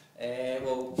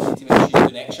 Well, you need to make sure you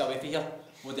do an extra way for here.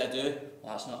 What do I do?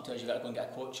 Well, that's not us, you've got to go and get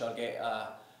a coach or get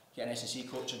an S&C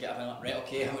coach or get a... Right,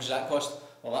 okay, how much does that cost?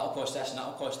 Well, that'll cost this and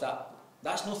that'll cost that.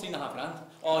 That's no $3,500.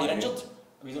 Oh, you're injured?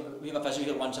 We have a physio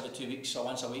here once every 2 weeks or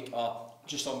once a week or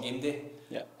just on game day.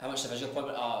 Yeah. How much is the physio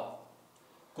appointment?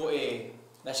 Go to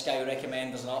this guy who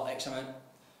recommends there's an X amount.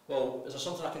 Well, is there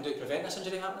something I can do to prevent this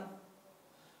injury happening?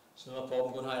 It's no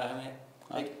problem, go and hire him.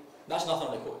 Like, that's nothing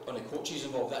on the coaches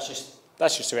involved, that's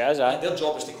just the way it is, aye. Their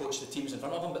job is to coach the teams in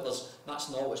front of them, but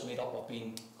that's not what's made up of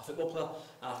being a football player.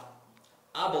 And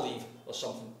I believe there's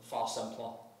something far simpler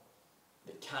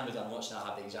that can be done. I'm not saying I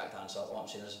have the exact answer, what I'm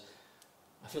saying is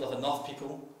I feel if enough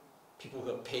people who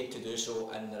are paid to do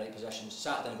so in the right positions,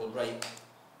 sat down and go, right,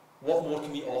 what more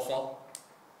can we offer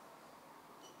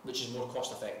which is more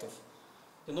cost effective?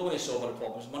 They're not going to solve all the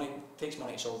problems. It takes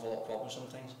money to solve a lot of problems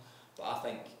sometimes, but I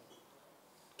think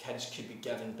kids could be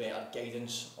given better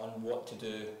guidance on what to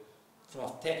do from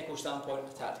a technical standpoint,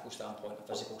 a tactical standpoint, a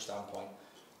physical standpoint.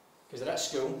 Because they're at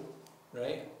school,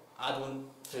 right? I don't,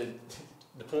 through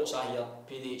the reports I hear,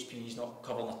 PDHP is not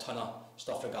covering a ton of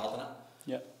stuff regarding it.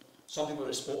 Yeah. Some people are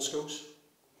at sports schools.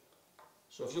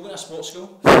 So if you're going to a sports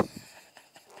school,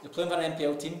 you're playing for an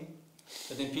NPL team,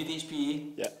 you're doing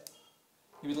PDHPE, yeah.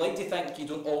 You would like to think you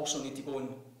don't also need to go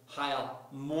and hire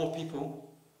more people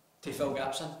to fill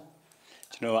gaps in. Do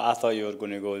you know what, I thought you were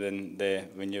going to go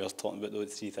when you were talking about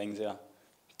those three things there,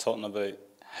 talking about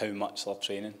how much they're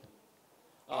training.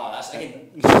 Oh, that's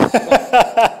again, another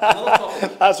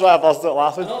topic. That's why I burst out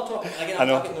laughing. Another topic, again, I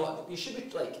know. You should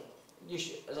be like,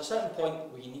 there's a certain point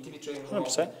where you need to be training more,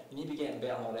 100%. You need to be getting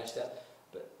better and all the rest of it,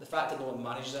 but the fact that no one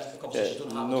manages it, the conversations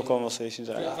don't happen. No conversations.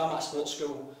 If I'm at sports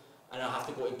school and I have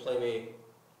to go and play with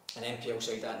an NPL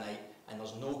side that night, and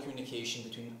there's no communication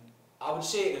between, I would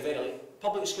say at the very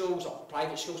public schools or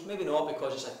private schools, maybe not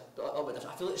because it's a little bit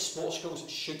different. I feel like the sports schools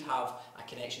should have a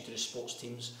connection to the sports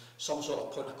teams, some sort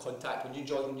of point of contact. When you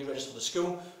join, when you register for the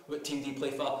school, what team do you play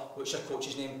for, what's your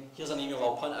coach's name, here's an email,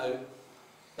 I'll punt it out.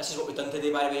 This is what we've done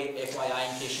today, by the way,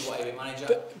 FYI, in case you want to manage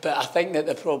it. But I think that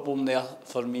the problem there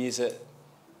for me is that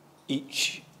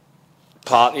each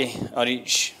party or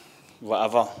each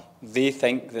whatever, they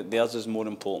think that theirs is more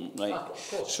important, right? Of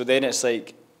course. So then it's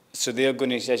like, so they're going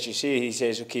to, as you say, he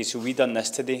says, okay, so we done this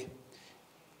today,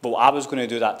 but I was going to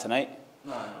do that tonight.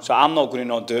 No. So I'm not going to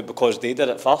not do it because they did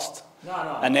it first.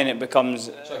 No. And then it becomes...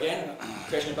 So again,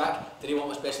 question back, do they want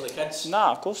what's best for the kids?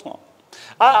 Nah, of course not.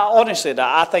 Honestly,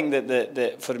 I think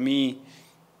that for me,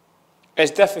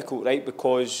 it's difficult, right?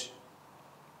 Because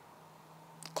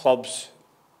clubs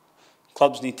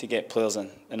need to get players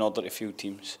in order to field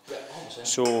teams. Yeah, 100%.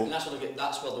 So, and that's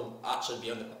where they'll actually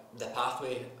be on the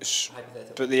pathway,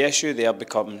 hypothetically. But the issue there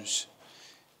becomes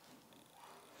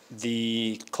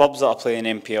the clubs that are playing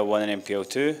NPL 1 and NPL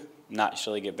 2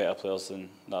 naturally get better players than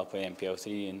that are playing NPL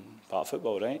 3 in part of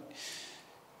football, right?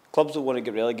 Clubs don't want to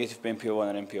get relegated from NPL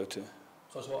 1 and NPL 2.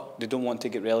 Because what? They don't want to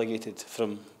get relegated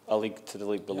from a league to the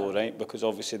league below, right? Because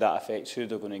obviously that affects who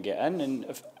they're going to get in,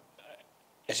 and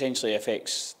essentially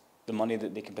affects the money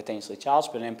that they can potentially charge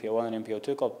for an NPL 1 and NPL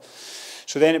 2 club.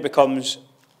 So then it becomes,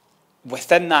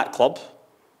 within that club,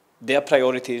 their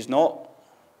priority is not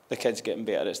the kids getting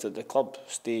better, it's that the club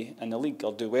stay in the league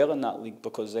or do well in that league,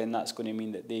 because then that's going to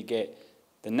mean that they get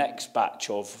the next batch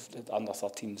of the under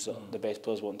 13s, the best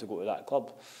players want to go to that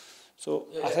club. So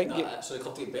I think... so the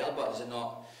club to get better, but is it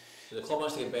not... So the club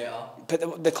wants to get better.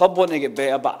 But the club want to get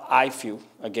better, but I feel,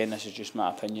 again, this is just my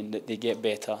opinion, that they get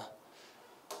better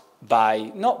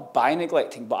by, not by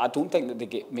neglecting, but I don't think that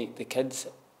they make the kids,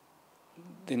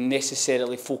 they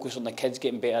necessarily focus on the kids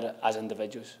getting better as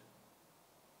individuals.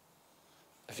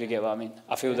 If you get what I mean.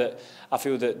 I feel that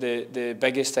the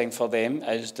biggest thing for them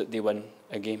is that they win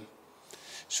a game.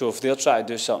 So if they're trying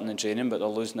to do something in training but they're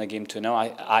losing a game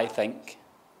 2-0, I think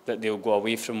that they'll go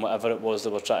away from whatever it was they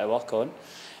were trying to work on.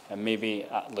 And maybe,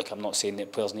 look, I'm not saying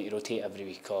that players need to rotate every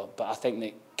week, but I think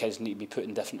that kids need to be put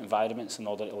in different environments in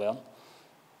order to learn.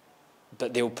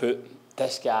 But they'll put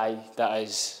this guy that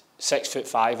is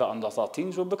 6'5" at under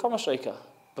 13s will become a striker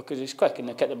because he's quick and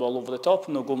they'll kick the ball over the top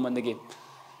and they'll go and win the game.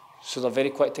 So they're very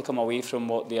quick to come away from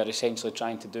what they are essentially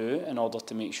trying to do in order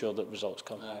to make sure that results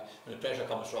come. When the pressure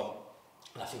comes from,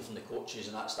 and I feel from the coaches,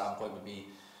 and that standpoint would be,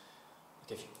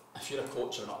 like if you're a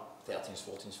coach or not 13s,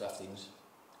 14s, 15s,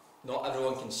 not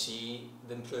everyone can see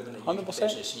the improvement that you can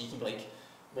potentially see. You can be like,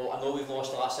 well, I know we've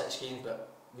lost the last 6 games, but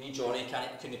Johnny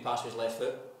couldn't pass with his left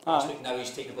foot. Last week now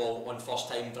he's taking the ball on first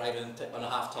time, driving on a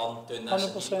half turn, doing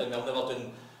this. They're never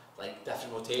doing like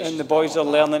different rotations. And the boys are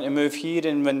learning to move here,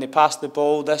 and when they pass the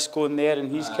ball, this going there,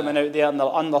 and he's coming out there, and they're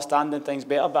understanding things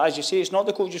better. But as you say, it's not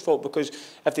the coach's fault, because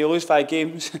if they lose 5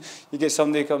 games, you get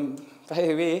somebody come, by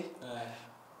the way,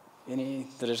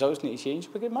 the results need to change.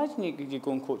 But imagine you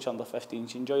go and coach under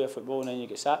 15s, you enjoy your football, and then you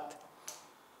get sacked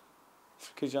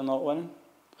because you're not winning.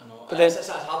 I know. But then, it's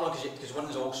a hard one because winning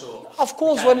is also... Of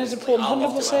course, winning is important,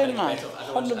 100%, man.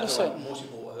 100%. Most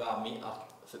people who I meet are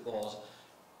footballers.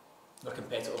 They're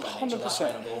competitive by nature, 100%. that's why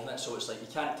I'm involved in it. So it's like you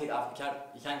can't take that,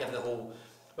 you can't give the whole,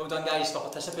 well done guys for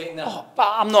participating there. Oh, but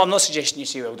I'm not suggesting you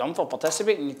say well done for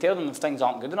participating. You tell them if things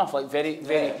aren't good enough, like very.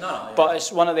 But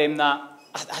it's one of them that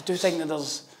I do think that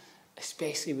there's,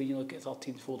 especially when you look at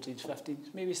 13s, 14s,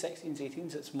 15s, maybe 16s,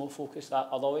 18s, it's more focused that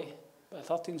other way. But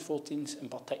 13s, 14s in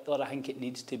particular, I think it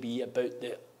needs to be about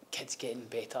the kids getting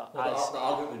better. Well, the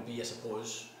argument would be, I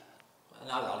suppose,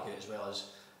 and I would argue it as well, is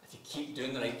if you keep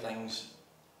doing the right things,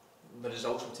 the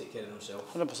results will take care of themselves.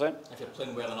 100%. If you're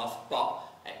playing well enough, but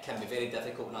it can be very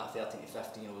difficult in that 13 to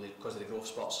 15, because of the growth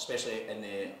spurts, especially in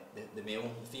the male.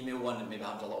 The female one, it maybe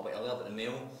happens a little bit earlier, but the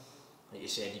male, like you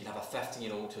said, you can have a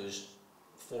 15-year-old who's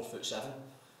 4'7",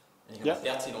 and you can have a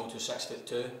 13-year-old who's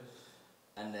 6'2",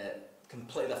 and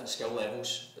completely different skill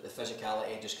levels, but the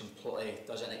physicality just completely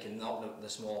does it, and it can knock the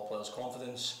small player's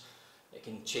confidence. It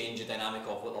can change the dynamic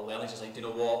of what they're learning. It's like, do you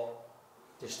know what?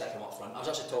 Just stick him up front. I was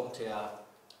actually talking to a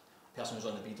person who's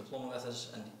on the B diploma with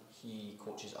us, and he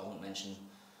coaches, I won't mention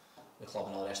the club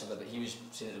and all the rest of it, but he was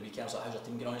saying at the weekend, I was like, how's your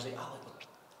team getting on? He's like,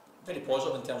 very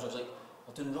positive in terms of, like,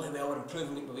 we're doing really well, we're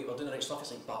improving week by week, we're doing the right stuff.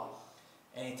 It's like, but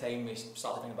any time we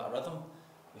start to think about a rhythm,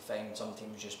 we find some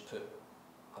teams just put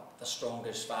the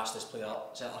strongest, fastest player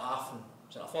centre half and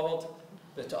centre forward,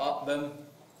 put it up, boom,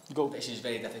 go. Which is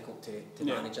very difficult to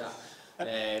manage that.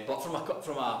 But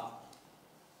from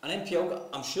an NPL,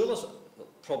 I'm sure there's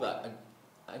probably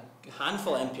a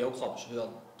handful of NPL clubs who are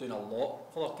doing a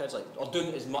lot for their kids, like, or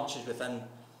doing as much as within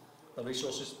the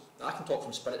resources. I can talk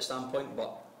from spirit standpoint,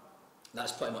 but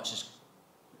that's pretty much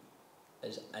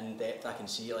as in depth I can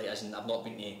see. Like, as in, I've not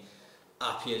been to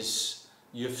Appia's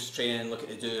youth training, look at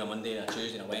they do on a Monday and a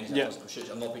Tuesday and a Wednesday. Yeah.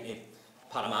 I've not been to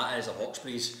Parramatta's or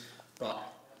Hawkesbury's, but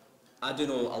I do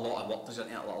know a lot of work does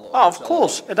into it. Oh, of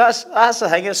course. That's the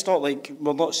thing. It's not like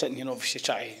we're not sitting here obviously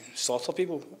trying to slaughter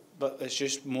people, but it's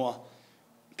just more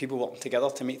people working together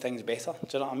to make things better. Do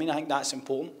you know what I mean? I think that's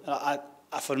important.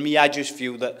 For me, I just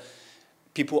feel that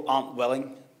people aren't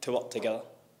willing to work together.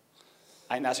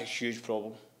 I think that's a huge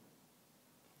problem.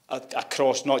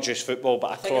 Across not just football,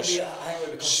 but across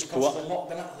sport.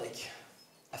 Like,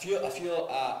 if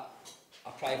you're at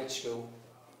a private school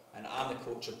and I'm the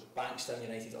coach of Bankstown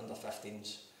United under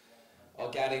 15s, or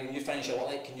Gary, when you finish your work,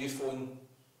 like, can you phone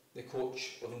the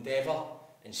coach of Endeavour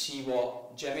and see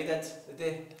what Jimmy did the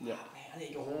day? Yeah. Ah, mate, I need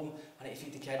to go home, I need to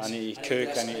feed the kids, I need to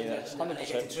cook, I need to this, I need to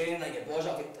get to training, I need to get balls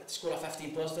up, I get to score a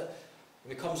 15 plus. It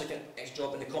becomes like an extra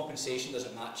job and the compensation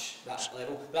doesn't match that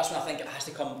level. That's when I think it has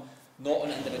to come not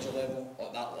on an individual level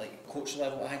or that like coach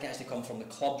level. I think it has to come from the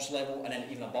club's level, and then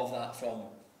even above that from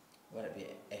whether it be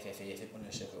FFA, if it one of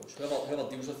the circles, whoever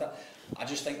deals with it. I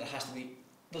just think there has to be.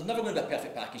 There's never going to be a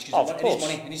perfect package because it needs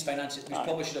money, it needs finances. We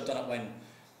probably should have done it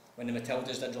when the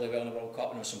Matildas did really well in the World Cup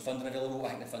and there was some funding available. I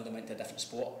think the funding went to a different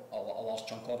sport, a large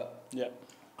chunk of it. Yeah.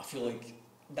 I feel like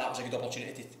that was a good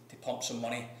opportunity to pump some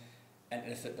money into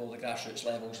the football, the grassroots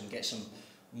levels, and get some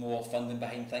more funding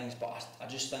behind things. But I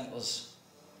just think there's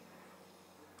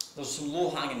some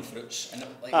low-hanging fruits, and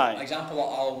like an example that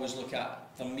I always look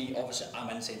at, for me, obviously I'm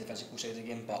inside the physical side of the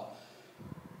game, but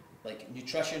like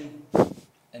nutrition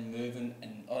and moving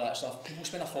and all that stuff, people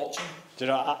spend a fortune. Do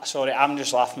you know, sorry, I'm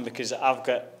just laughing because I've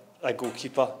got a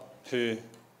goalkeeper who,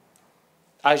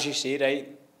 as you say,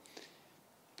 right,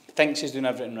 thinks he's doing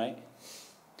everything right,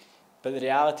 but the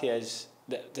reality is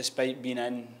that despite being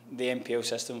in the NPL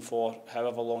system for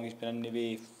however long he's been in,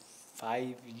 maybe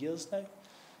 5 years now,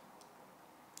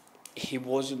 he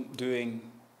wasn't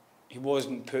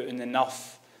putting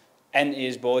enough into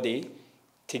his body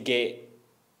to get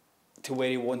to where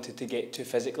he wanted to get to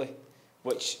physically,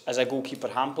 which as a goalkeeper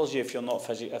hampers you if you're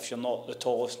not the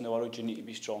tallest in the world. You need to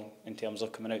be strong in terms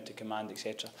of coming out to command,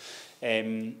 etc.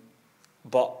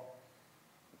 But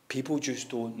people just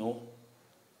don't know.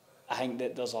 I think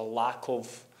that there's a lack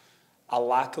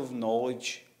of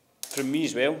knowledge from me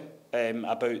as well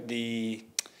about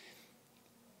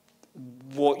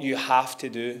what you have to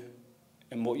do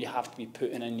and what you have to be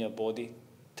putting in your body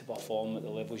to perform at the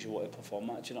levels you want to perform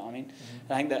at. Do you know what I mean?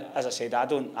 Mm-hmm. I think that, as I said, I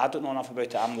don't know enough about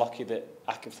it. I'm lucky that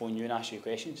I can phone you and ask you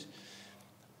questions.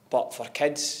 But for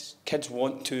kids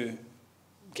want to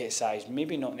get size.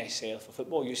 Maybe not necessarily for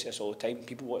football. You say this all the time.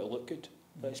 People want to look good,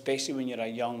 but especially when you're a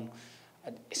young,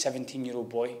 17-year-old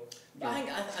boy. I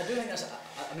do think that's.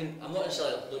 I mean, I'm not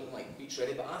necessarily looking like beach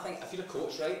ready, but I think if you're a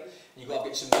coach, right, you got to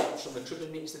get some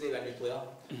recruitment meetings today with a new player,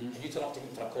 and you turn up to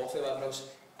meet for a coffee or whatever else,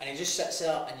 and he just sits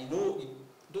there, and you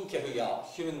don't care who you are.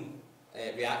 Human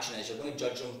reaction is you're going to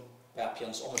judge them by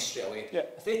appearance almost straight away. Yeah.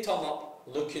 If they turn up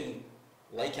looking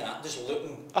like just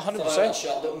looking 100%,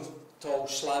 shirt, looking tall,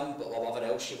 slim, but whatever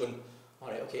else, you're going, all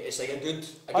right, okay, it's like a good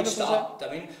start.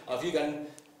 I mean, or if you go in,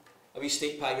 a wee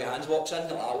steak pie with hands walks in,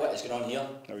 like, what is going on here?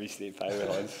 A wee steak pie with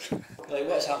hands. Like,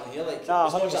 what's happening here? Like, it's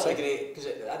not exactly great,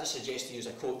 because I just suggest to you as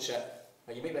a coach that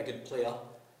you might be a good player,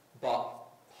 but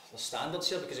there's standards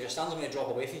here, because if your standards are going to drop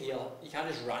away from here, you can't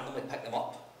just randomly pick them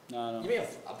up. No. You may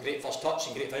have a great first touch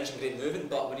and great finish and great moving,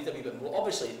 but we need a wee bit more.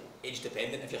 Obviously, age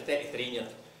dependent. If you're 33 and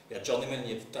you're a journeyman,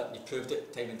 you've proved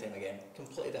it time and time again.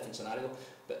 Completely different scenario.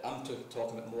 But I'm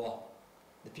talking about more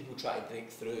the people try to break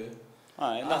through.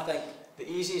 I think the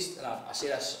easiest, and I say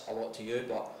this a lot to you,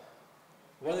 but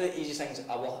one of the easiest things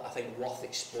I think worth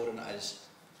exploring is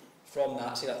from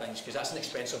that side of things, because that's an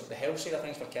expensive. The health side of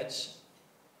things for kids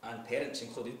and parents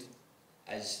included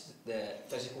is the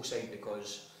physical side,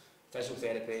 because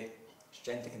physiotherapy,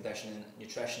 strength and conditioning,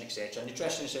 nutrition, etc.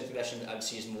 Nutrition and strength and conditioning I would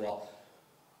see is more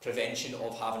prevention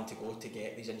of having to go to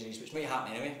get these injuries, which might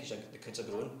happen anyway because the kids are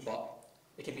growing, but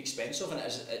it can be expensive, and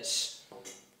it's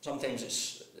sometimes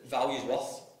it's values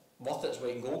worth its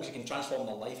weight in gold, because it can transform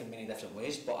their life in many different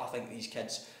ways. But I think these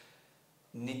kids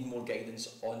need more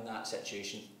guidance on that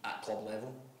situation at club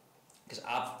level, because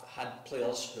I've had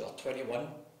players who are 21,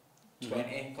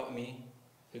 20 come to me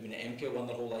who've been at NPL one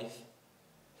their whole life,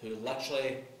 who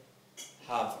literally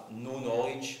have no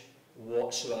knowledge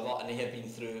whatsoever, and they have been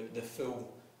through the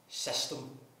full system,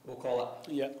 we'll call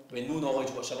it, with no knowledge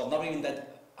whatsoever, never even did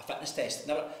a fitness test,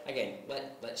 never, again,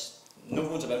 let's no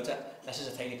one's about it, this is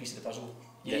a tiny piece of the puzzle,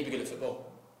 you need to be good at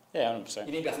football, Yeah, 100%.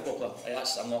 You need to be a football player. Like,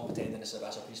 I'm not pretending this is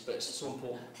a piece, but it's so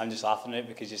important. I'm just laughing at it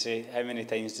because you say, how many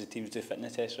times do teams do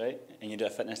fitness tests, right? And you do a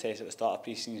fitness test at the start of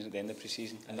pre-season, at the end of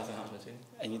pre-season. And nothing happens between.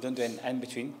 And you don't do anything in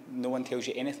between. No one tells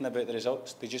you anything about the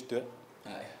results. They just do it.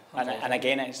 Aye. And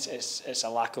again, it's a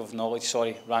lack of knowledge.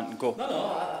 Sorry, rant, go. No,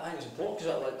 I think it's important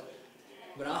because like,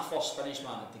 when I first finished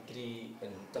my degree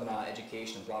and done my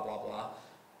education and blah blah blah,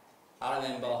 I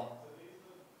remember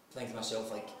thinking to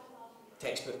myself like,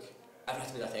 textbook, everything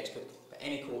has to be that textbook. But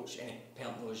any coach, any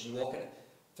parent knows you walk in,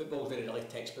 football is very really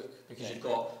textbook because you've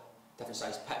got different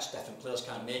size pitch, different players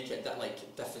can't make it, that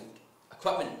like different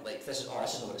equipment, like this is not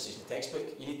what it says in the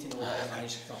textbook. You need to know how to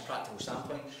manage from a practical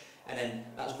standpoint. And then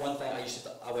that's one thing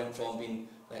I went from being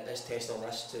like this test or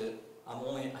this to I'm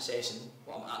only assessing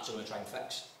what I'm actually going to try and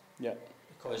fix. Yeah.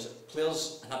 Because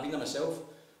players, and I've been there myself,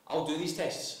 I'll do these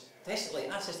tests. Like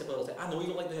I test the player, I know you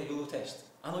don't like doing a Euro test.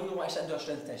 I know you don't want to sit and do a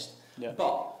strength test. Yeah.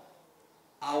 But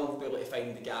I'll be able to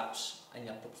find the gaps in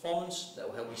your performance that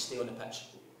will help you stay on the pitch.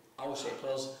 I will say to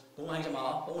players, the only things that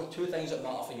matter, only two things that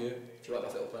matter for you if you want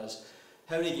to be a football player is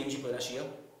how many games you play this year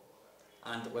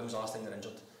and when was the last time you're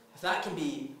injured. If that can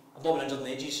be, I've not been injured in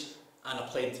ages and I've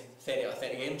played 30 out of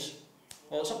 30 games,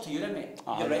 well it's up to you then mate.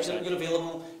 You're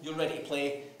available, you're ready to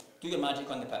play, do your magic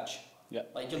on the pitch. Yeah.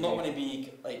 Like you're not going to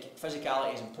be, like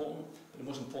physicality is important, but the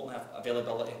most important is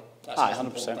availability. That's the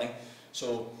most important thing.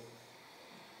 So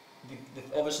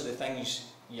obviously the things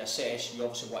you assess, you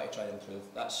obviously want to try to improve.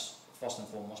 That's first and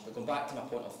foremost. But going back to my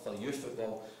point of for youth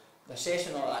football, the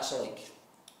assessment of that's like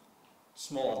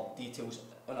smaller details.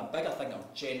 On a bigger thing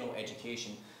of general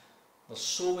education, there's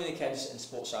so many kids in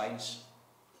sports science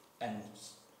in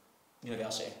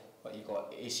university. But you've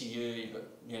got ACU, you've got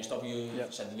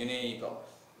NSW, Sydney Uni, you've got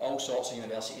all sorts of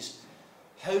universities.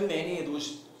 How many of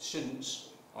those students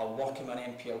are working with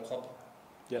an NPL club?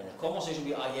 Yeah. And the conversation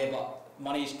will be, yeah, but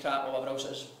money's crap or whatever else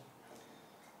it is.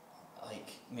 Like,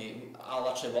 mate, I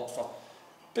literally work for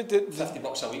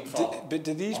 $50 a week for but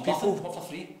do these people people, for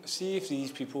free? See if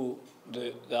these people,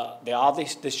 they are the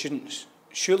students,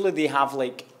 surely they have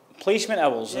like placement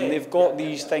hours and they've got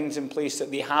these things in place that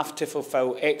they have to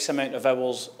fulfil X amount of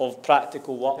hours of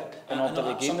practical work in order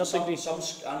to gain their degree.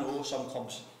 I know some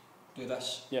clubs do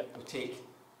this, will take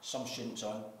some students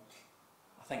on.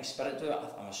 I think Spirit do it,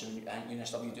 I'm assuming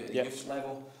UNSW do it at the youth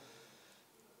level.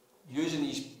 Using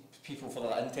these people for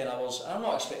their intern hours, and I'm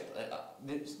not expecting,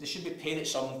 they should be paid at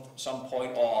some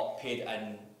point or paid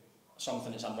in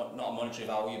something that's not a monetary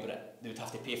value, but they would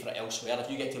have to pay for it elsewhere.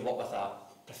 If you get to work with a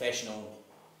professional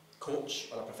coach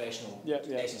or a professional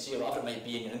S&C or whatever it might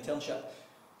be in your internship,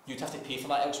 you'd have to pay for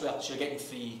that elsewhere, so you're getting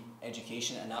free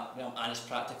education in that realm, and it's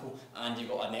practical, and you've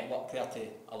got a network there to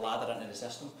a ladder into the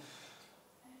system.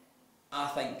 I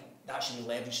think that should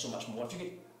be leveraged so much more. If you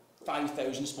get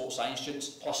 5,000 sports science students,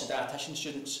 plus the dietitian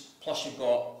students, plus you've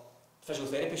got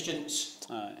physical therapy students,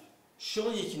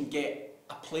 surely you can get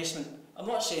a placement. I'm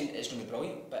not saying it's going to be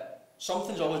brilliant, but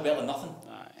something's always better than nothing.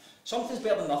 Something's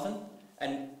better than nothing,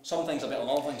 and some things are better than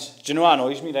all things. Do you know what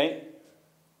annoys me, right?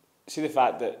 See the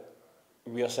fact that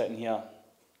we are sitting here,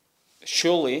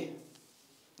 surely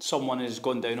someone has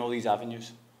gone down all these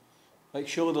avenues. Like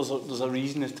surely there's a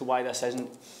reason as to why this isn't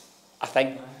a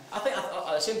thing. I think at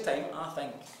the same time, I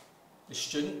think the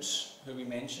students who we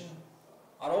mention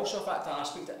are also a factor. I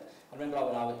remember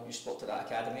when you spoke to that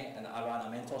academy and I ran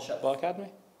a mentorship. What academy?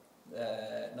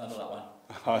 No, not that one.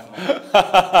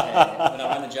 When I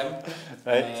ran the gym,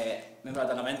 remember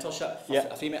I done a mentorship,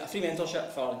 a free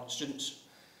mentorship for students,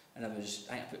 and I think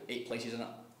I put 8 places in it,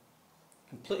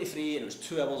 completely free, and it was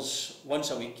 2 hours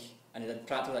once a week, and I did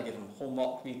practical. I gave them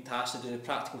homework, tasks to do,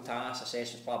 practical tasks,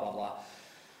 assessments, blah blah blah.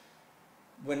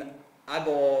 When I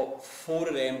got 4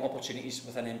 of them opportunities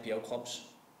within NPL clubs,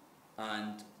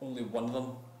 and only one of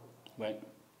them went.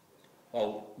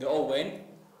 Well, they all went,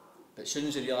 but as soon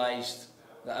as they realised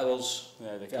the hours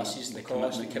versus the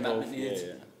cost, the commitment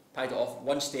needed, paid it off.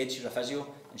 One stayed, she was a physio,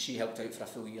 and she helped out for a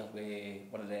full year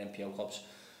with one of the NPL clubs.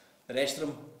 The rest of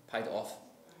them paid it off.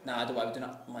 Nah, I don't want to do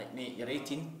it. I'm like, mate, you're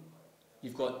 18,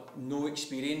 you've got no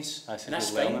experience, and that's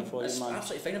fine. It's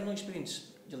absolutely fine, I've no experience.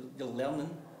 You're learning.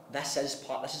 This is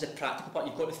the practical part.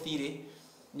 You've got the theory,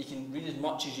 and you can read as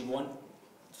much as you want.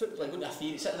 Like going to a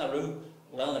theory, sit in a room,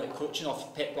 learning about coaching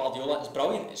off Pep Guardiola, it's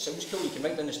brilliant, it sounds cool, you can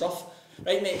write down the stuff.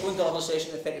 Right mate, go and deliver a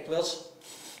session with 30 players.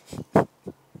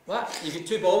 What? You get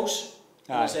 2 balls,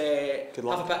 half a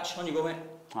pitch, on you go mate.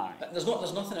 There's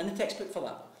nothing in the textbook for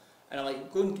that. And I'm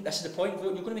like, this is the point,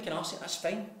 you're going to make an arse, that's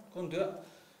fine, go and do it.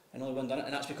 And only one done it,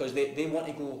 and that's because they want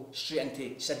to go straight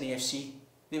into Sydney FC.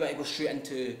 They want to go straight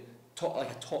into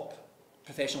a top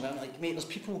professional level. Like mate, there's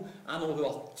people I know who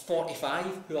are 45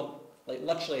 who are like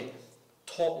literally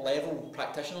top level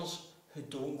practitioners who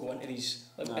don't go into these.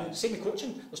 And same with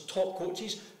coaching. There's top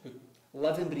coaches who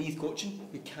live and breathe coaching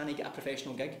who can't get a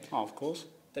professional gig. Oh, of course.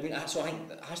 I mean, so I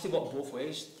think it has to work both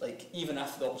ways. Like, even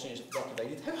if the opportunities are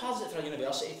provided, how hard is it for a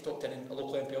university to talk to a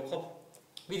local NPL club?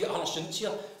 We've got 100 students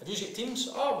here. If you get teams,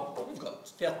 we've got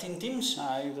 13 teams.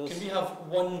 Can we have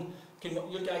one? Can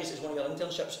your guys, as one of your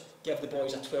internships, give the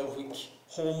boys a 12-week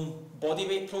home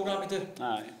bodyweight programme to do?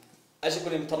 Aye. Is it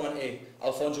going to turn into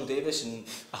Alfonso Davis and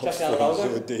Cristiano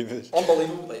Ronaldo?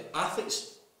 Unbelievable, like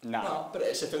athletes. No, but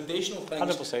it's a foundational thing.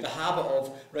 100%. The habit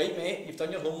of, right mate, you've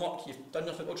done your homework, you've done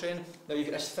your football training, now you've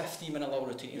got this 15-minute little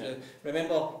routine to do.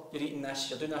 Remember, you're eating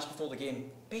this, you're doing this before the game.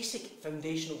 Basic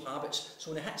foundational habits, so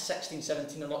when they hit 16,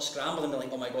 17, they're not scrambling, they're like,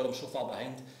 oh my god, I'm so far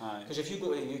behind. Because if you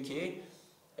go to the UK,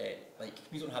 like,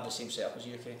 we don't have the same setup as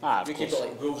the UK. UK got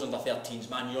like Wolves under 13s,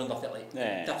 Man U under 13,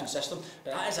 like, different system.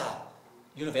 But that is a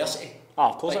university.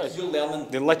 Of course like, it is. You're learning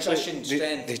nutrition,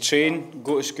 strength. They train,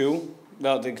 go to school.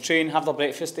 Well, they train, have their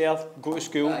breakfast there, go to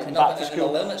school, come back to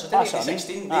school. And so that's what I mean.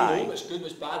 16, they know what's good,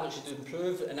 what's bad, what should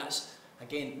improve, and that's,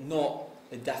 again, not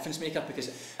the difference maker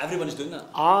because everyone's doing that.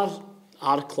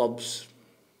 Are clubs...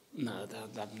 No,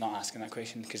 I'm not asking that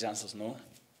question because the answer's no.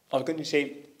 I was going to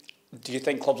say, do you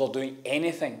think clubs are doing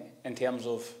anything in terms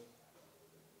of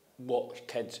what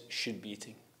kids should be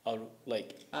eating? Or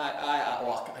like...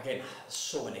 again,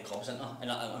 so many clubs, isn't there?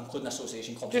 And I'm including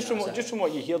association clubs. Just from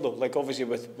what you hear though, like obviously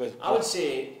with I would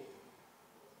say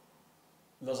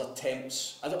there's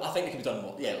attempts. I think it can be done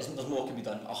more. Yeah, there's more can be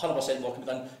done. 100% more can be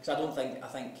done. Because I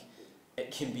think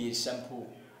it can be as simple.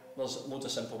 There's loads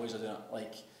of simple ways of doing it.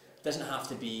 Like, it doesn't have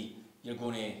to be you're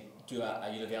going to do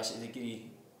a university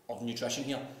degree of nutrition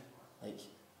here. Like,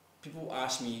 people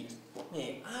ask me,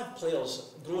 mate, I have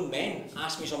players, grown men,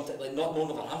 ask me something like not knowing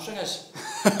what their hamstring is.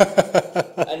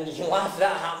 And you can laugh,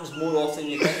 that happens more often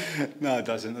than you think. No, it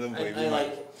doesn't. I don't believe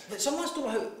you, but some lads don't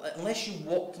know how, unless you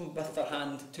walk them with their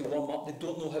hand to warm up, they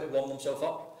don't know how to warm themselves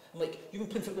up. I'm like, you've been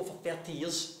playing football for 30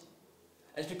 years.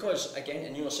 And it's because, again,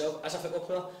 and you yourself, as a football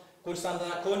player, go and stand on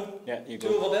that cone,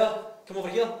 two over there, come over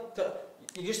here.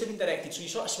 You're used to being directed, so you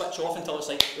sort of switch off until it's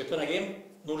like, we're playing a game,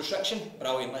 no restriction,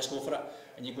 brilliant, let's go for it.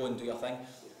 And you go and do your thing.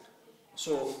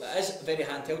 So it is very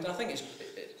handheld, and I think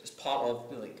it's part of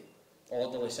the like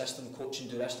orderly system, coaching,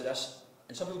 do this.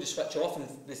 And some people just switch off and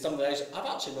they suddenly realise, I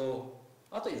don't even know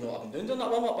what I've been doing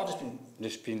that warm up, I've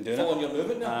just been doing following your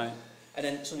movement now. And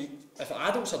then so if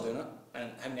adults are doing it,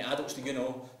 and how many adults do you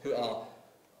know who are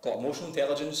got emotional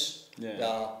intelligence, they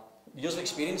are years of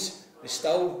experience, they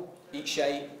still eat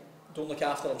shite, don't look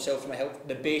after themselves from a health,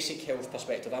 the basic health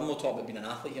perspective. I'm not talking about being an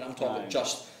athlete here, I'm talking about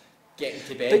just getting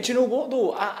to bed. But do you know what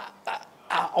though? I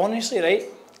honestly, right,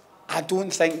 I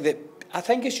don't think that. I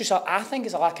think it's just. I think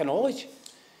it's a lack of knowledge.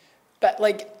 But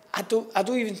like, I don't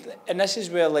even. And this is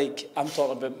where like I'm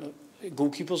talking about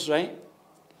goalkeepers, right?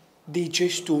 They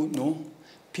just don't know.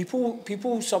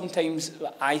 People sometimes,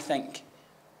 I think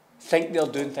they're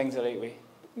doing things the right way.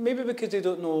 Maybe because they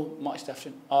don't know much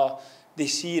different. Or they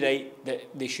see right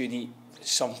that they should eat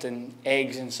something,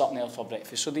 eggs and something else for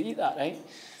breakfast, so they eat that, right?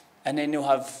 And then they'll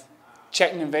have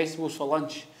chicken and vegetables for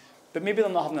lunch, but maybe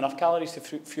they're not having enough calories to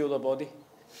fuel their body.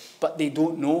 But they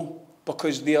don't know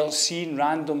because they are seeing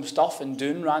random stuff and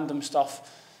doing random stuff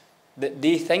that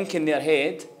they think in their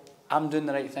head, I'm doing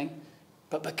the right thing.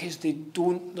 But because they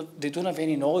don't have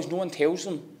any knowledge, no one tells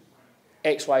them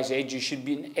X, Y, Z, you should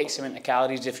be eating X amount of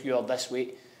calories if you are this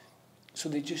weight. So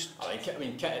they just... I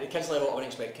mean, at the kids level, I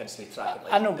wouldn't expect kids to track it,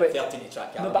 like I know, but, 13 to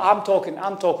track calories. No, but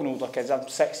I'm talking older kids. I'm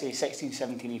 16,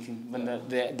 17, 18,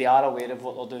 when they are aware of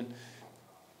what they're doing.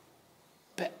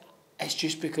 But it's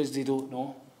just because they don't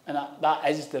know. And that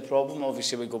is the problem.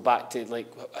 Obviously, we go back to like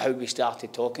how we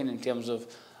started talking in terms of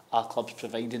our clubs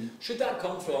providing... Should that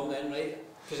come from then, right?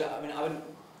 Because I mean,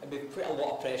 it'd be quite a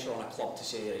lot of pressure on a club to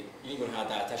say, right, you ain't going to have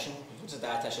a dietitian. What does a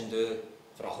dietitian do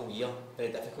for a whole year?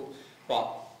 Very difficult.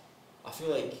 But I feel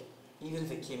like even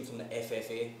if it came from the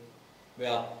FFA,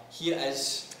 where here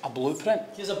is a blueprint.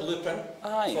 Here's a blueprint for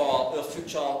our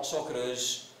future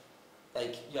Socceroos,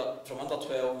 like from under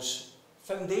 12s.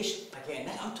 Foundation again.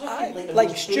 I'm talking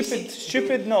like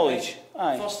stupid knowledge.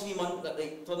 First 3 months,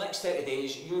 like for the next 30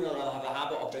 days, you're gonna have a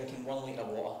habit of drinking 1 litre of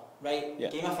water, right?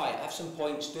 Yeah. Gamify it, have some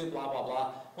points, do blah blah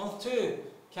blah. Month 2,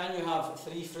 can you have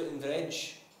 3 fruit and veg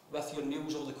with your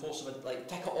meals over the course of it? Like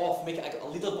tick it off, make it a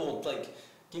leaderboard, like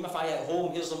gamify it at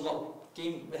home. Here's some little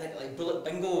game like bullet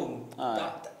bingo.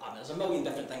 There's a million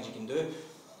different things you can do,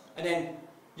 and then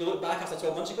you look back after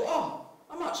 12 months, you go, oh,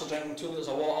 I'm actually drinking 2 litres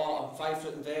of water, I'm 5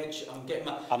 fruit and veg, I'm getting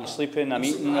I'm sleeping, I'm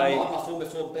eating right. I'm on my phone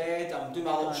before bed, I'm doing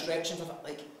my little stretching.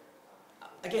 Like,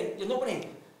 again, you're not going to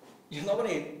you're not going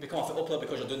to become a football player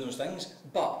because you're doing those things,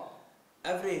 but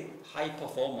every high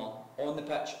performer on the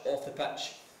pitch, off the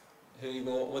pitch, who you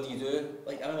go, what do you do?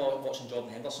 Like, I remember watching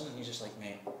Jordan Henderson, and he's just like,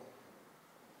 mate,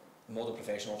 model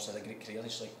professional, obviously had a great career.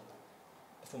 He's like,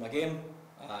 before my game,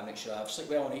 I make sure I sleep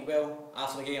well and eat well.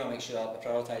 After the game, I make sure I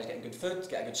prioritise getting good food,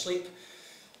 get a good sleep,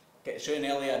 get to train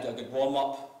early, I do a good warm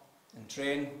up and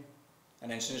train. And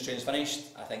then as soon as training's finished,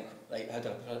 I think, like, how do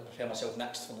I prepare myself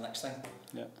next for the next thing?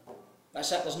 Yeah.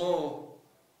 That's it. There's no,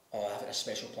 oh, I've got a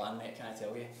special plan, mate, can I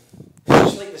tell you?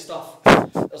 It's just like the stuff.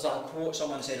 There's a quote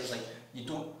someone said, it was like, you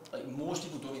don't, like, most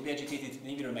people don't need to be educated, they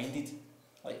need to be reminded.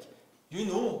 Like, you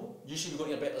know, you should be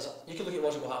going to your bed. You could look at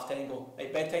yours and go 10:30 and go,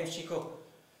 right, bedtime's Chico.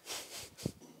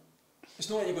 It's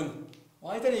not like you're going,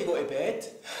 why didn't you go to bed?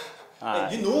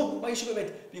 Like, you know why you should go to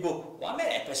bed. You go, what an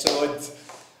episode.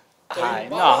 Aye,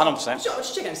 no, 100%.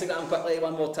 Just check Instagram quickly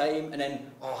one more time, and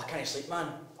then, oh, I can't sleep, man.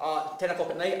 10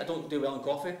 o'clock at night, I don't do well on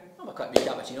coffee. I'm a quick wee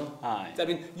cappuccino. Aye. I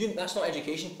mean, that's not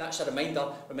education, that's a reminder.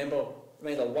 Remember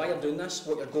why you're doing this,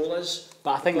 what your goal is.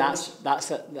 But I think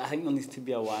that's it. I think there needs to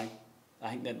be a why.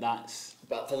 I think that's...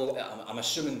 But for I'm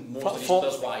assuming most of these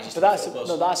players why.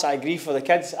 But that's, I agree, for the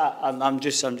kids. I'm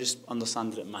just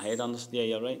understanding it in my head. Yeah,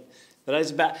 you're right. There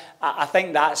is a bit... I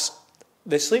think that's...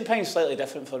 The sleep time's slightly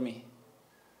different for me.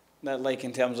 That, like,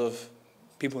 in terms of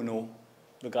people know,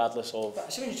 regardless of...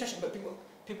 But see, when nutrition, but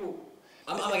people...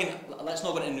 I'm again, let's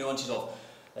not go into nuances of,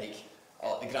 like,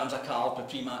 the grams of carbs per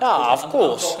pre-match. Of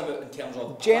course. I'm talking about in terms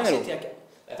of... General.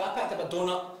 If I picked up a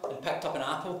donut and picked up an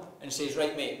apple and says,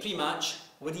 right, mate, pre-match,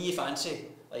 what do you fancy?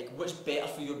 Like, what's better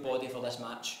for your body for this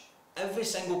match? Every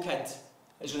single kid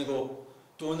is going to go,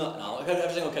 donut now.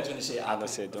 Every single kid's going to say apple. I would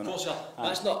say donut. Of course,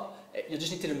 that's not... You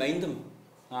just need to remind them.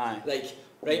 Aye. Like,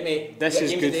 right, mate, this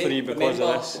is good today, for you because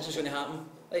of this. This is going to happen.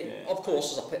 Like, yeah. Of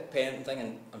course, there's a parent thing,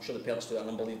 and I'm sure the parents do an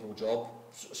unbelievable job.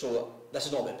 So this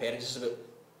is not about parents, this is about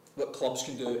what clubs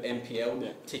can do,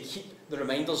 NPL, to keep the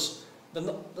reminders.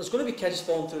 There's going to be kids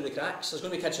falling through the cracks. There's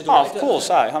going to be kids who don't like it. Of course,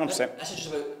 aye, 100%. This is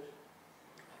just about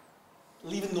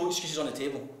leaving no excuses on the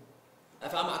table.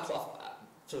 If I'm at a club,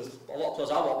 so a lot of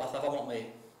players I work with, if I work with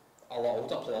a lot of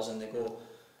older players and they go,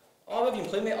 oh, I've been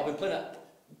playing, mate, I've been playing at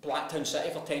Blacktown City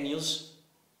for 10 years.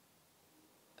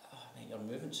 Oh, mate, your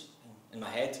movements, in my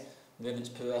head, movements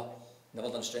poor, never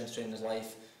done strength training in his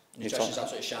life, nutrition's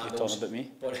absolutely shambles. You're talking about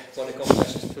me? Body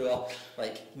composition's poor,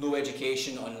 like, no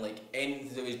education on, like,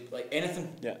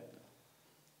 anything. Yeah.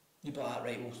 You'd be like,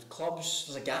 right, well, clubs,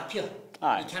 there's a gap here.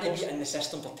 Aye, you can't be in the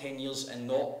system for 10 years and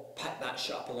not pick that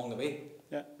shit up along the way.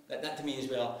 Yeah. That to me is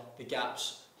where the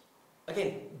gaps,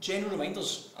 again, general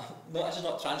reminders. This is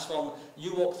not transform.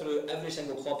 You walk through every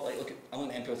single club, like, look, I'm on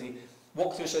the NPL,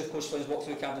 walk through South Coast Flames, walk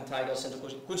through Camden Tigers, Central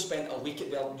Coast, go and spend a week at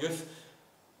their youth,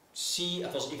 see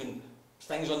if there's even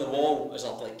things on the wall. Is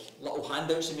there, like, little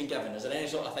handouts have been given? Is there any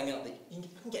sort of thing, like, you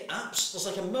can get apps, there's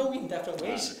like a million different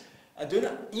ways. I do it.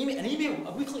 An email,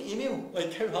 a weekly email,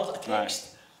 like, how hard, a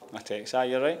text. A text,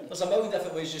 you're right. There's a million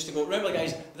different ways just to go, remember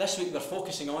guys, this week we're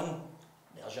focusing on,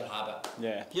 there's your habit.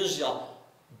 Yeah. Here's your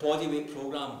bodyweight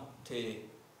programme to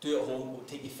do at home, it will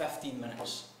take you 15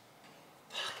 minutes.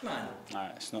 Fuck, man.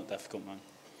 It's not difficult, man.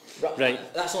 Right.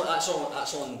 That's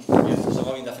on youth, there's a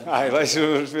million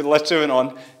different we literally went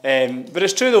on. But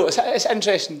it's true though, it's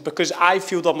interesting because I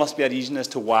feel there must be a reason as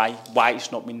to why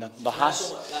it's not been done.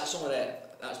 That's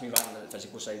me right on the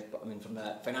physical side, but I mean from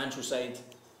the financial side,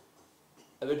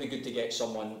 it would be good to get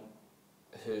someone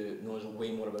who knows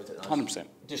way more about it than us. 100%.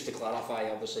 Just to clarify,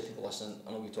 obviously people listen,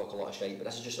 I know we talk a lot of shite, but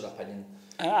this is just our opinion.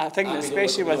 I think that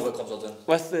especially with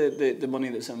the money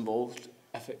that's involved,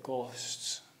 if it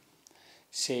costs,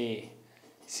 say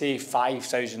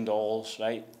 $5,000,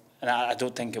 right? And I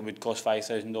don't think it would cost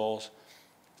 $5,000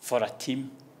 for a team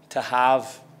to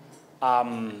have,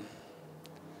 I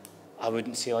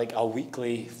wouldn't say like a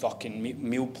weekly fucking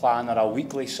meal plan or a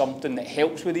weekly something that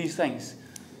helps with these things.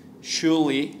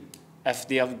 Surely, if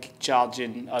they are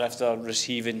charging or if they're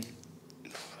receiving, I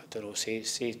don't know, say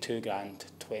 $2,000,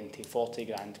 20, 40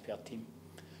 grand per team,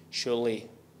 surely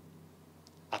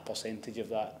a percentage of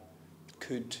that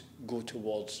could go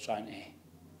towards trying to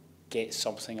get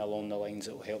something along the lines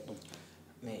that will help them.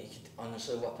 Mate, you could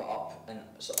honestly whip it up, and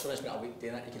so it's been a week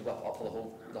doing it, you could whip it up for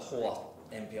the whole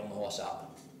NPL and the whole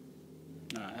SAP.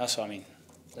 That's what I mean.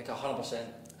 Like 100%.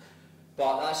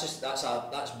 But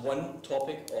that's one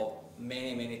topic of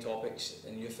many topics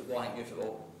in youth football. I think youth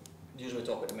football, usually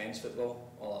talk about the men's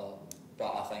football,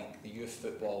 but I think the youth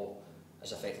football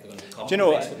is effectively going to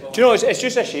become men's football. Do you know, it's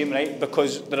just a shame, right?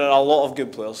 Because there are a lot of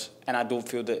good players, and I don't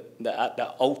feel that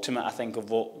the ultimate, I think, of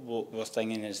what we're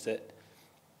thinking is that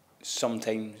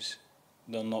sometimes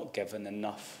they're not given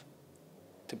enough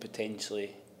to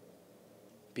potentially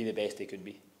be the best they could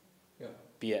be. Yeah.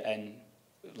 Be it in,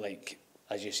 like,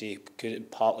 as you say,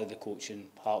 partly the coaching,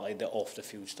 partly the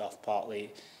off-the-field stuff,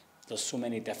 partly... There's so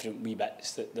many different wee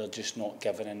bits that they're just not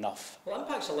given enough. Well,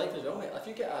 impacts of life as well, mate. If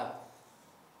you get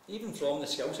even from the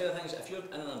skill side of things, if you're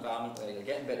in an environment where you're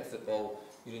getting better at football,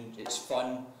 it's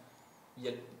fun,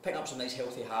 you're picking up some nice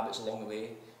healthy habits along the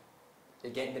way,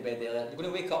 you're getting to bed earlier, you're going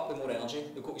to wake up with more energy,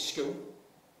 you'll go to school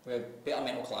with better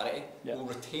mental clarity, you'll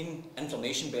retain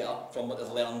information better from what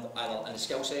they've learned either in the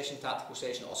skill session, tactical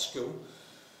session or school.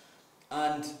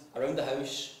 And around the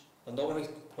house, they're not going to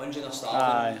be whinging or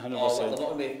starving, or they're not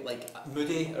going to be like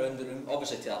moody around the room.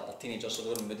 Obviously they're teenagers, so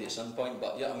they're going to be moody at some point,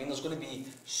 but yeah, I mean there's going to be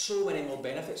so many more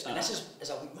benefits. And this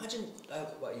is imagine,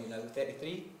 what are you now,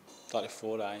 33?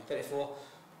 34, aye. 34.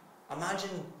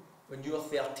 Imagine when you were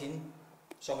 13,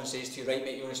 someone says to you, right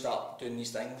mate, you want to start doing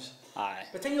these things. Aye.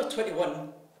 But when you're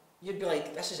 21, you'd be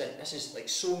like, this is like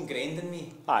so ingrained in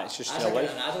me. Aye, it's just as your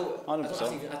life. An adult, 100%. I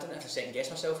don't have to second guess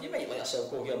myself. You might let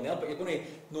yourself go here and there, but you're going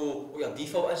to know what your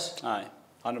default is. Aye,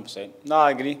 100%. No,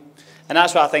 I agree. And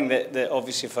that's what I think that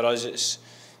obviously for us, it's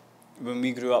when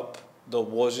we grew up, there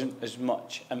wasn't as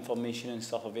much information and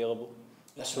stuff available.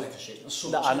 That's so frustrating. There's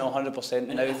so much. I know, 100%.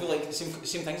 And now, I feel like the same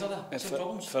things are there. Same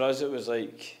problems. For us, it was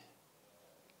like...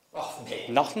 Oh, mate.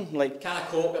 Nothing, like... Can of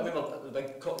Coke, I remember the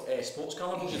big sports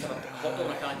carnivals, you'd have a hot dog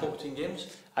and a can of Coke between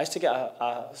games. I used to get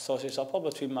a sausage supper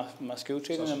between my school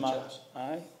training Sausage and my... chips.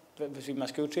 Aye, between my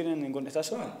school training and going to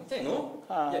Thistle. I didn't know.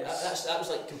 Yeah, that was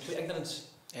like complete ignorance.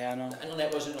 Yeah, I know. The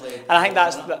internet wasn't really... And I think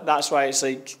that's why it's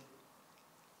like...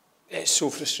 It's so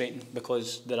frustrating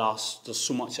because there's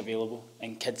so much available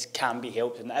and kids can be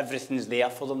helped and everything's there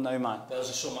for them now, man. There's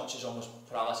just so much, it's almost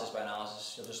paralysis by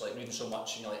analysis. You're just like reading so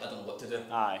much and you're like, I don't know what to do.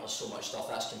 Aye. There's so much stuff,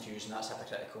 that's confusing, that's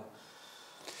hypocritical.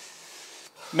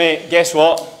 Mate, guess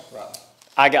what? Right.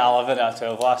 I got 11 out of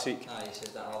 12 last week. Aye, you said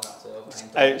that 11 out of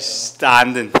 12.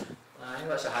 Outstanding. Aye,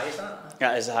 that's the highest, isn't it?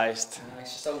 That is the highest. Aye,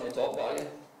 she's still on the top, but are you?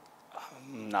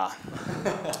 Nah.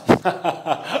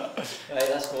 Right,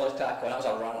 let's go, let's crack on. That was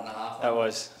a run and a half. It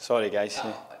was. Sorry, guys.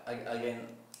 Again,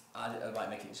 I want to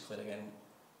make it clear again.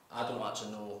 I don't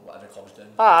actually know what every club's doing.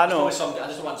 I know. I just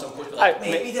don't want some coach to be like,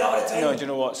 mate, we do it all the time. No, do you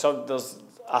know what?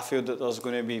 I feel that there's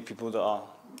going to be people that are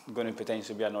going to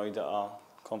potentially be annoyed at our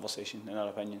conversation and our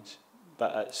opinions.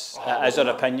 But it is our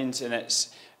opinions, and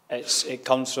it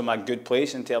comes from a good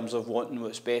place in terms of wanting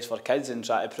what's best for kids and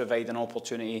trying to provide an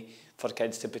opportunity for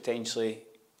kids to potentially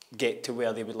get to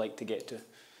where they would like to get to.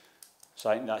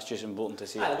 So I think that's just important to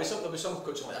say. There'll be some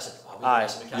coaches like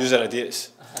this. Use our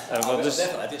idiots.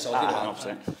 Definitely idiots.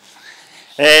 100%.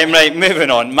 Right,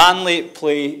 moving on. Manly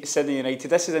play Sydney United.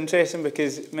 This is interesting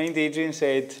because mind Adrian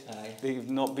said they've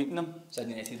not beaten them.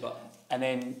 Sydney United, and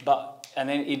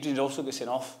then Adrian's also got sent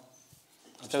off.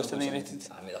 Still Sydney United.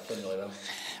 I mean, they're playing really well.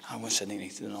 I want Sydney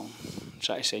United and all. I'm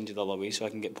trying to send you the other way so I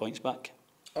can get points back.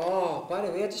 Oh, by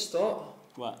the way, I just thought.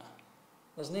 What?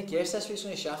 There's no guess this week, it's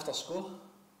only shaft or score.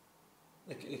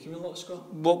 The cumulative score.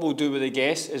 What we'll do with the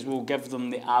guess is we'll give them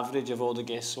the average of all the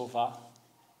guests so far.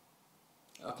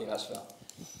 Okay, that's fair.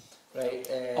 Right.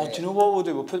 Do you know what we'll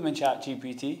do? We'll put them in chat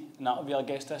GPT and that'll be our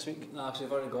guest this week. No, because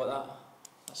we've already got that.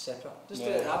 That's separate. Just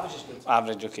do the average is good.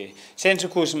 Average, okay.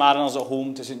 Central Coast Mariners at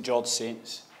home to St George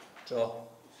Saints. Draw.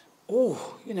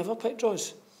 Oh, you never picked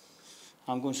draws.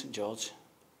 I'm going St George.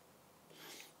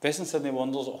 Western Sydney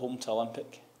Wanderers at home to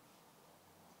Olympic.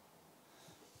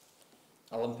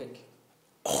 Olympic.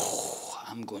 Oh,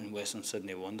 I'm going Western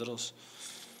Sydney Wanderers.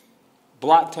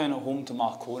 Blacktown at home to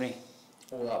Marconi.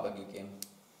 Oh, that'll be a good game.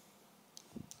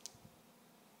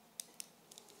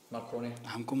 Marconi.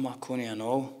 I'm going Marconi and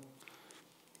all.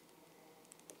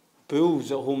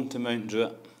 Bulls at home to Mount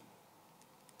Druitt.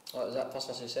 Oh, is that first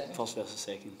versus second? First versus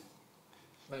second.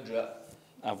 Mount Druitt.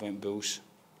 I've went Bulls.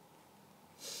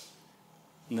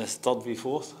 And this third v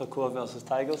fourth, Hakoah versus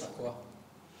Tigers. Hakoah.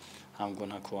 I'm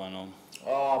going Hakoah and all.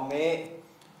 Oh, mate.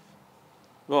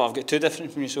 Well, I've got 2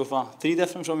 different from you so far. 3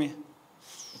 different from you.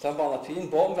 Dunbarton,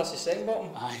 bottom versus second bottom?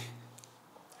 Aye.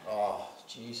 Oh,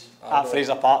 jeez. At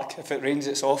Fraser Park, if it rains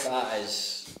it's off. That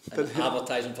is an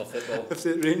advertisement for football. If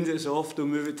it rains it's off, they'll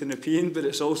move it to Nepean, but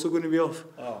it's also going to be off.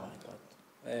 Oh my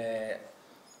god.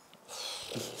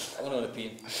 I'm going to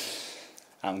Nepean.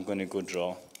 I'm going to go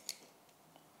draw.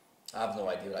 I have no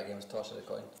idea what that game is. Toss of the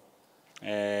coin.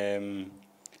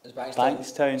 Is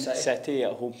Bankstown City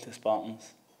at home to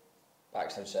Spartans.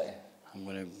 Bankstown City. I'm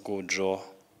going to go draw.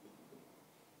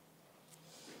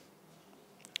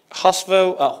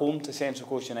 Hurstville at home to Central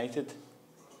Coast United.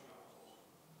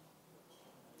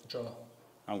 Draw.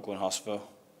 I'm going Hurstville.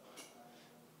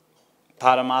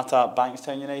 Parramatta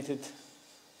Bankstown United.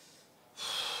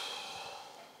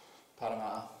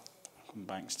 Parramatta.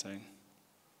 Bankstown.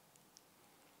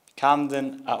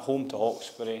 Camden at home to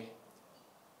Hawkesbury.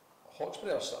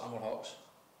 Hawkesbury or Stanmore Hawks?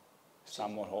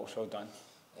 Stanmore Hawks, well done.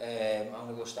 I'm going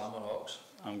to go Stanmore Hawks.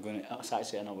 That's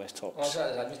actually in our West Hawks. Oh,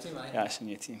 is that your team, Yeah, it's a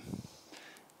new team.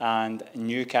 And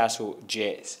Newcastle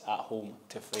Jets at home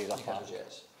to Fraser Park.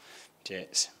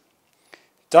 Jets.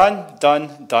 Done.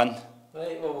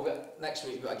 Right, well, next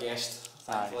week we've got a guest,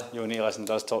 thankfully. You'll need to listen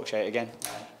to us talk shite again.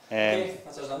 Okay,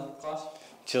 that's us done, class.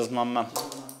 Cheers, man.